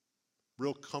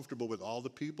real comfortable with all the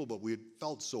people, but we had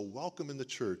felt so welcome in the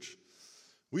church.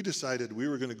 We decided we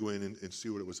were going to go in and see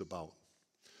what it was about.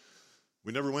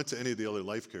 We never went to any of the other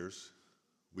Life Cares.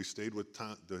 We stayed with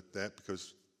that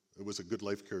because it was a good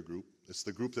Life Care group. It's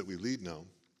the group that we lead now.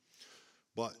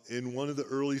 But in one of the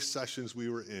early sessions we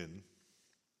were in,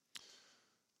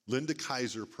 Linda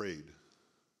Kaiser prayed.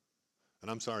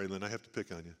 And I'm sorry, Lynn, I have to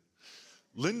pick on you.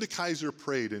 Linda Kaiser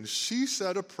prayed, and she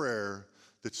said a prayer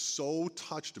that so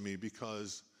touched me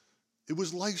because it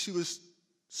was like she was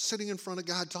sitting in front of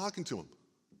God talking to Him.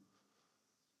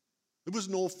 There was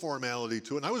no formality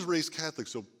to it. And I was raised Catholic,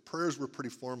 so prayers were pretty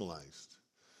formalized.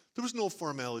 There was no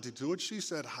formality to it. She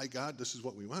said, "Hi, God, this is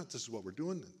what we want. This is what we're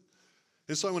doing."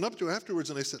 And so I went up to her afterwards,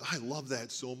 and I said, "I love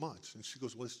that so much." And she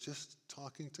goes, "Well, it's just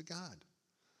talking to God.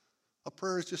 A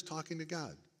prayer is just talking to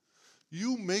God."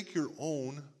 You make your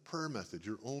own prayer method,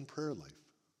 your own prayer life,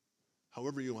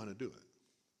 however you want to do it.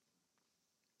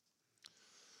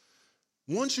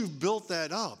 Once you've built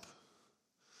that up,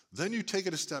 then you take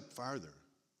it a step farther.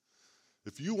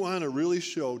 If you want to really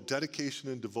show dedication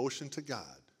and devotion to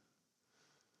God,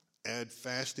 add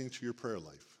fasting to your prayer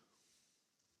life.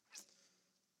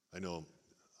 I know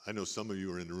some of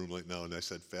you are in the room right now, and I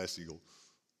said fasting, you go,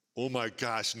 "Oh my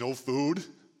gosh, no food?"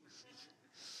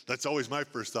 That's always my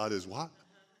first thought is, what?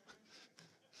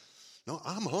 No,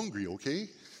 I'm hungry, okay?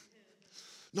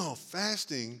 No,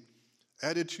 fasting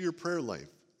added to your prayer life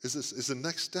is the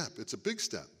next step. It's a big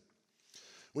step.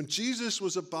 When Jesus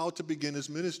was about to begin His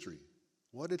ministry,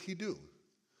 what did He do?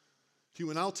 He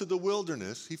went out to the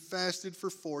wilderness. He fasted for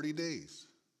 40 days.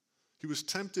 He was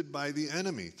tempted by the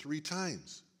enemy 3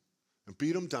 times and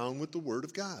beat him down with the Word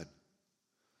of God.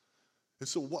 And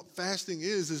so what fasting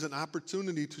is an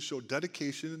opportunity to show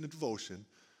dedication and devotion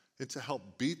and to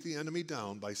help beat the enemy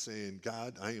down by saying,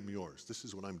 "God, I am yours. This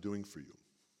is what I'm doing for you."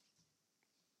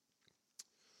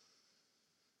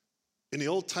 In the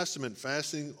Old Testament,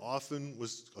 fasting often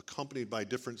was accompanied by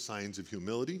different signs of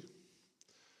humility.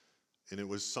 And it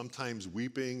was sometimes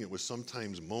weeping, it was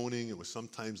sometimes moaning, it was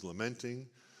sometimes lamenting.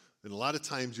 And a lot of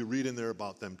times you read in there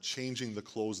about them changing the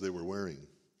clothes they were wearing.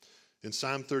 In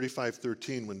Psalm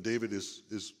 35:13, when David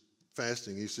is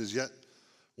fasting, he says, "Yet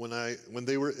when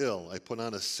they were ill, I put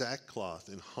on a sackcloth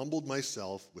and humbled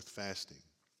myself with fasting."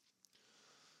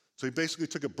 So he basically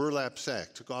took a burlap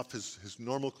sack, took off his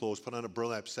normal clothes, put on a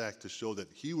burlap sack to show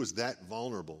that he was that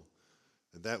vulnerable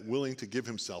and that willing to give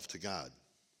himself to God.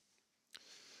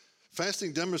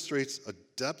 Fasting demonstrates a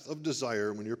depth of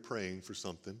desire when you're praying for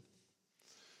something.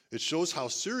 It shows how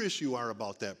serious you are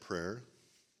about that prayer.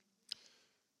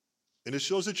 And it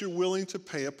shows that you're willing to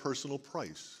pay a personal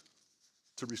price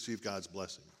to receive God's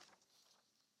blessing.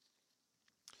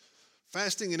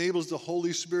 Fasting enables the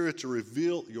Holy Spirit to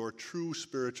reveal your true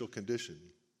spiritual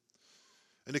condition.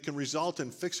 And it can result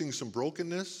in fixing some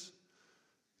brokenness.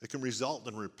 It can result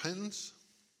in repentance.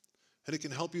 And it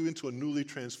can help you into a newly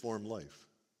transformed life.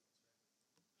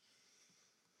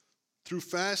 Through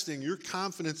fasting, your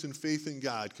confidence and faith in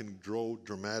God can grow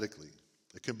dramatically.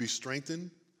 It can be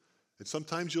strengthened. And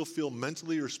sometimes you'll feel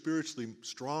mentally or spiritually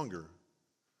stronger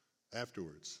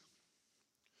afterwards.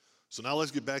 So now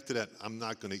let's get back to that I'm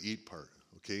not going to eat part,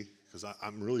 okay? Because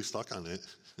I'm really stuck on it.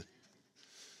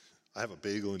 I have a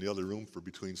bagel in the other room for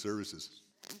between services.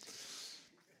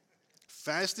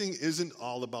 Fasting isn't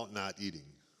all about not eating.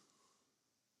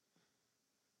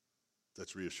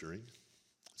 That's reassuring.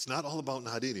 It's not all about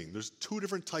not eating. There's two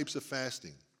different types of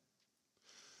fasting.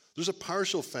 There's a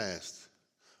partial fast.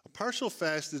 A partial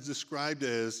fast is described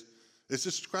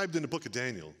in the book of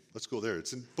Daniel. Let's go there.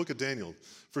 It's in the book of Daniel.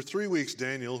 For 3 weeks,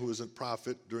 Daniel, who was a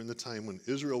prophet during the time when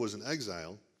Israel was in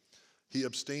exile, he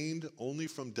abstained only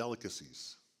from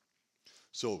delicacies.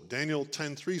 So Daniel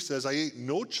 10:3 says, I ate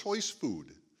no choice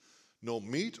food, no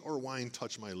meat or wine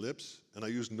touched my lips, and I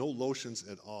used no lotions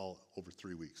at all over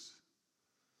 3 weeks.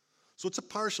 So it's a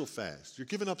partial fast. You're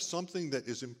giving up something that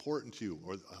is important to you,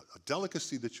 or a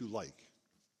delicacy that you like.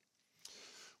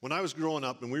 When I was growing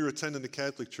up and we were attending the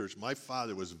Catholic Church, my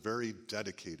father was very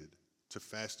dedicated to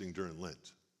fasting during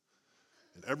Lent.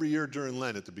 And every year during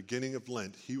Lent, at the beginning of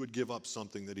Lent, he would give up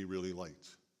something that he really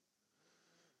liked.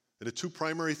 And the two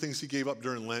primary things he gave up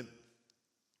during Lent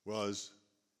was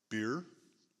beer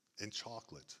and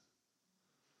chocolate.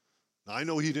 Now, I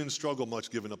know he didn't struggle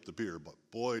much giving up the beer, but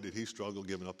boy, did he struggle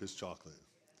giving up his chocolate.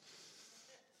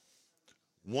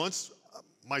 Once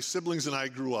my siblings and I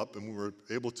grew up and we were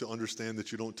able to understand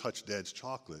that you don't touch Dad's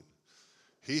chocolate,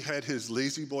 he had his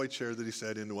lazy boy chair that he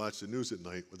sat in to watch the news at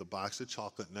night with a box of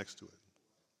chocolate next to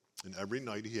it. And every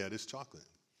night he had his chocolate.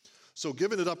 So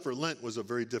giving it up for Lent was a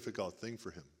very difficult thing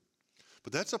for him.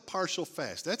 But that's a partial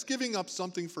fast. That's giving up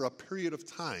something for a period of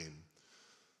time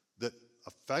that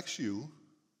affects you,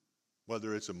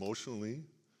 whether it's emotionally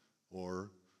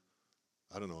or,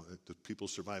 I don't know, do people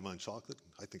survive on chocolate?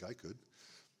 I think I could.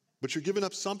 But you're giving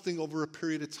up something over a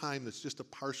period of time that's just a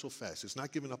partial fast. It's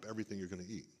not giving up everything you're going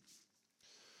to eat.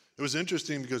 It was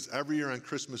interesting because every year on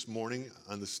Christmas morning,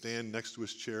 on the stand next to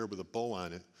his chair with a bow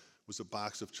on it, was a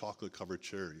box of chocolate-covered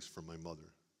cherries from my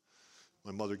mother.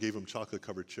 My mother gave him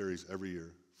chocolate-covered cherries every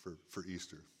year for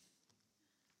Easter.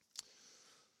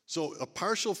 So a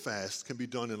partial fast can be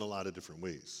done in a lot of different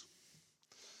ways.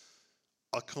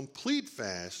 A complete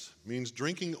fast means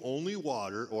drinking only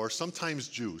water or sometimes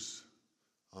juice.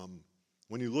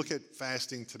 When you look at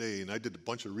fasting today, and I did a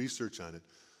bunch of research on it,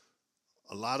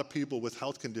 a lot of people with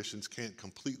health conditions can't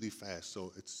completely fast,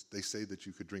 so they say that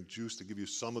you could drink juice to give you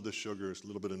some of the sugars, a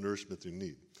little bit of nourishment you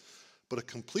need. But a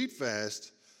complete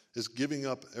fast is giving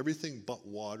up everything but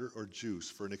water or juice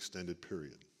for an extended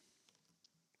period.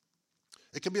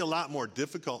 It can be a lot more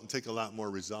difficult and take a lot more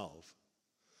resolve.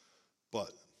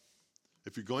 But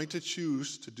if you're going to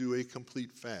choose to do a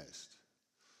complete fast,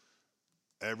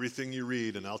 everything you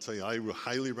read, and I'll tell you, I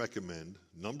highly recommend,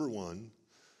 number one,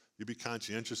 you be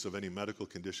conscientious of any medical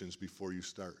conditions before you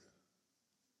start.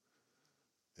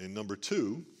 And number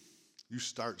two, you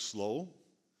start slow.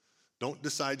 Don't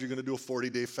decide you're going to do a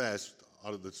 40-day fast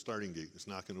out of the starting gate. It's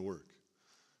not going to work.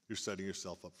 You're setting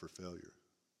yourself up for failure.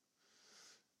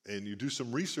 And you do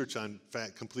some research on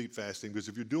complete fasting, because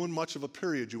if you're doing much of a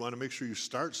period, you want to make sure you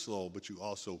start slow, but you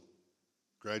also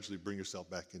gradually bring yourself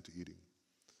back into eating.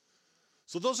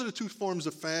 So those are the two forms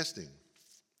of fasting.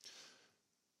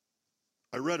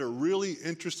 I read a really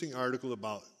interesting article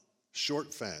about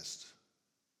short fast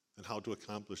and how to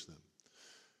accomplish them.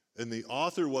 And the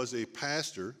author was a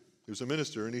pastor, he was a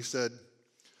minister, and he said,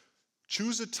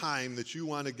 choose a time that you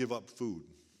want to give up food.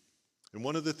 And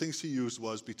one of the things he used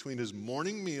was between his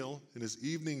morning meal and his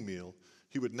evening meal,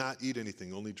 he would not eat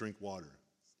anything, only drink water.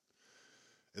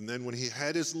 And then when he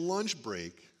had his lunch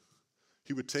break,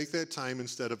 he would take that time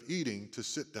instead of eating to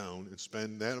sit down and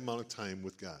spend that amount of time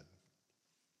with God.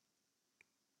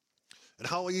 And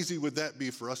how easy would that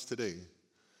be for us today?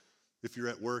 If you're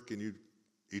at work and you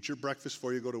eat your breakfast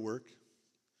before you go to work,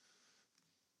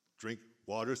 drink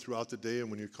water throughout the day, and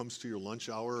when it comes to your lunch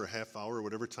hour or half hour or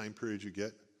whatever time period you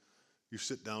get, you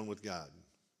sit down with God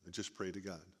and just pray to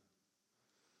God.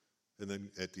 And then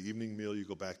at the evening meal, you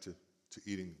go back to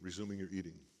eating, resuming your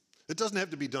eating. It doesn't have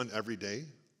to be done every day.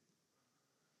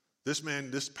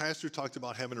 This pastor talked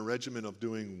about having a regimen of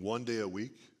doing 1 day a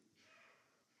week.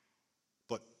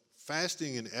 But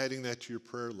fasting and adding that to your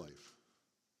prayer life.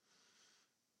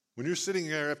 When you're sitting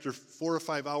there after 4 or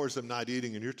 5 hours of not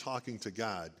eating and you're talking to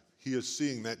God, He is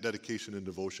seeing that dedication and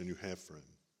devotion you have for Him.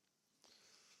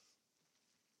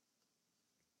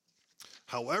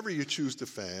 However you choose to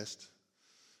fast,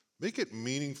 make it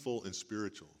meaningful and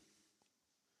spiritual.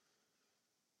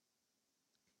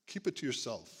 Keep it to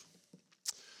yourself.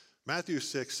 Matthew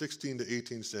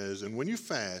 6:16-18 says, and when you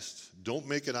fast, don't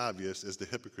make it obvious as the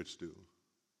hypocrites do.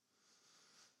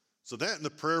 So that and the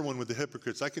prayer one with the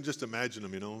hypocrites, I can just imagine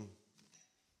them,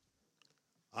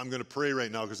 I'm going to pray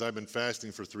right now because I've been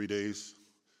fasting for 3 days.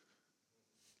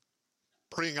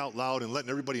 Praying out loud and letting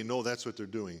everybody know that's what they're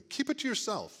doing. Keep it to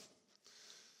yourself.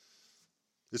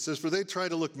 It says, for they try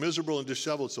to look miserable and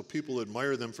disheveled so people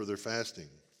admire them for their fasting.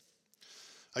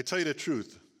 I tell you the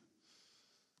truth,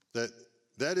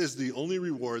 that is the only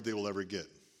reward they will ever get.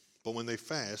 But when you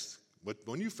fast,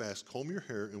 comb your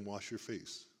hair and wash your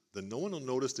face. Then no one will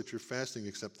notice that you're fasting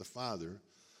except the Father,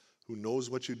 who knows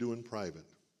what you do in private.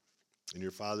 And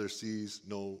your Father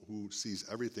who sees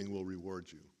everything will reward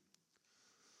you.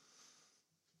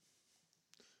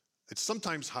 It's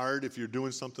sometimes hard if you're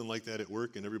doing something like that at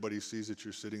work and everybody sees that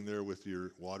you're sitting there with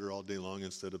your water all day long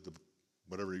instead of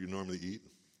whatever you normally eat.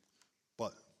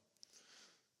 But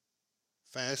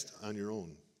fast on your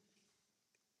own.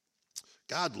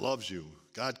 God loves you.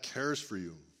 God cares for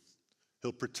you.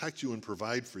 He'll protect you and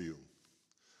provide for you.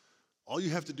 All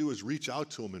you have to do is reach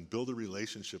out to him and build a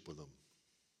relationship with him.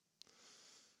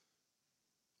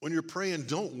 When you're praying,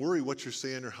 don't worry what you're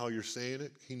saying or how you're saying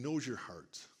it. He knows your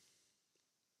heart.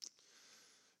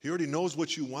 He already knows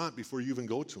what you want before you even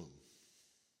go to him.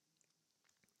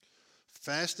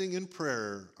 Fasting and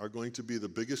prayer are going to be the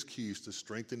biggest keys to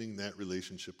strengthening that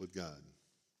relationship with God.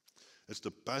 It's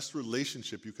the best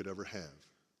relationship you could ever have.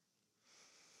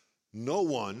 No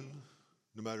one,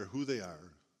 no matter who they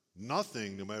are,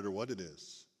 nothing, no matter what it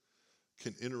is,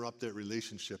 can interrupt that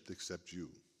relationship except you.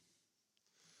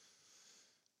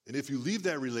 And if you leave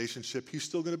that relationship, he's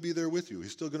still going to be there with you.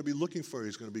 He's still going to be looking for you.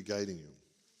 He's going to be guiding you.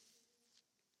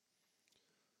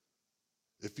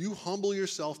 If you humble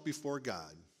yourself before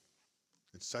God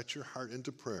and set your heart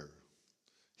into prayer,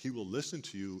 he will listen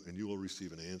to you and you will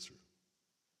receive an answer.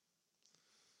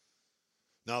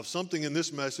 Now, if something in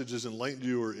this message has enlightened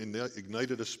you or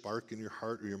ignited a spark in your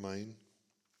heart or your mind,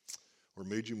 or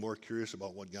made you more curious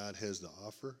about what God has to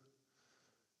offer,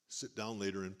 sit down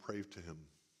later and pray to him.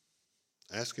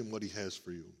 Ask him what he has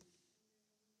for you.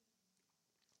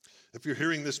 If you're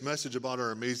hearing this message about our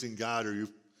amazing God, or you're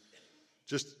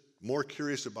just more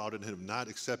curious about it and have not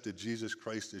accepted Jesus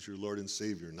Christ as your Lord and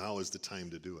Savior, now is the time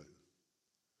to do it.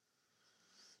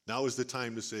 Now is the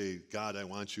time to say, God, I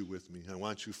want you with me. I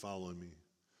want you following me.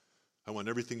 I want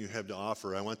everything you have to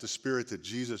offer. I want the Spirit that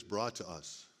Jesus brought to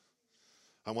us.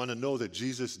 I want to know that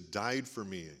Jesus died for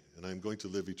me and I'm going to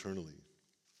live eternally.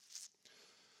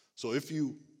 So if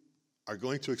you are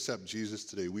going to accept Jesus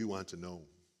today, we want to know.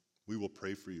 We will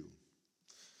pray for you.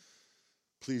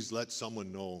 Please let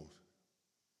someone know.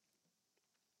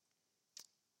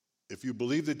 If you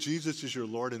believe that Jesus is your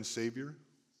Lord and Savior,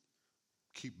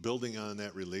 keep building on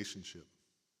that relationship.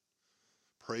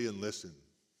 Pray and listen.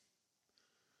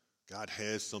 God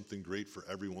has something great for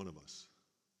every one of us,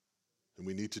 and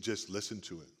we need to just listen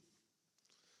to it.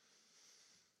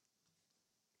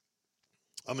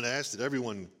 I'm going to ask that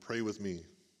everyone pray with me.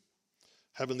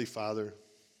 Heavenly Father,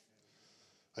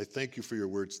 I thank you for your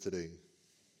words today.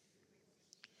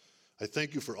 I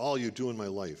thank you for all you do in my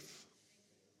life.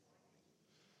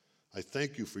 I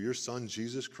thank you for your Son,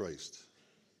 Jesus Christ,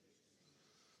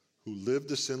 who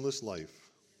lived a sinless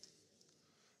life,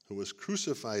 who was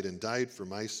crucified and died for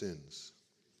my sins,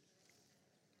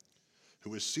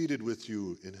 who is seated with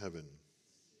you in heaven.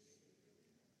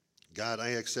 God,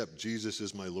 I accept Jesus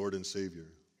as my Lord and Savior.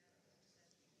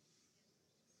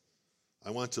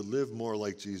 I want to live more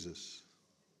like Jesus.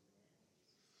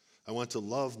 I want to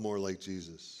love more like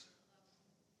Jesus.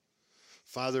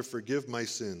 Father, forgive my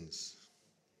sins.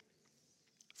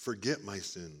 Forget my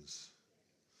sins.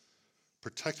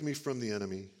 Protect me from the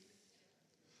enemy.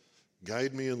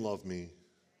 Guide me and love me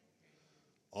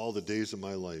all the days of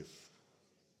my life.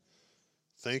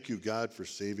 Thank you, God, for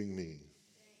saving me.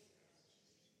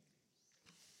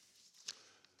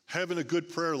 Having a good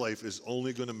prayer life is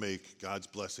only going to make God's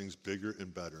blessings bigger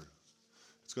and better.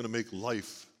 It's going to make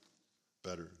life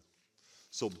better.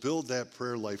 So build that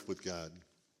prayer life with God.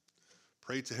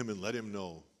 Pray to him and let him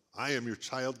know, I am your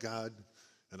child, God,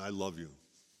 and I love you.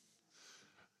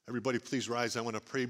 Everybody, please rise. I want to pray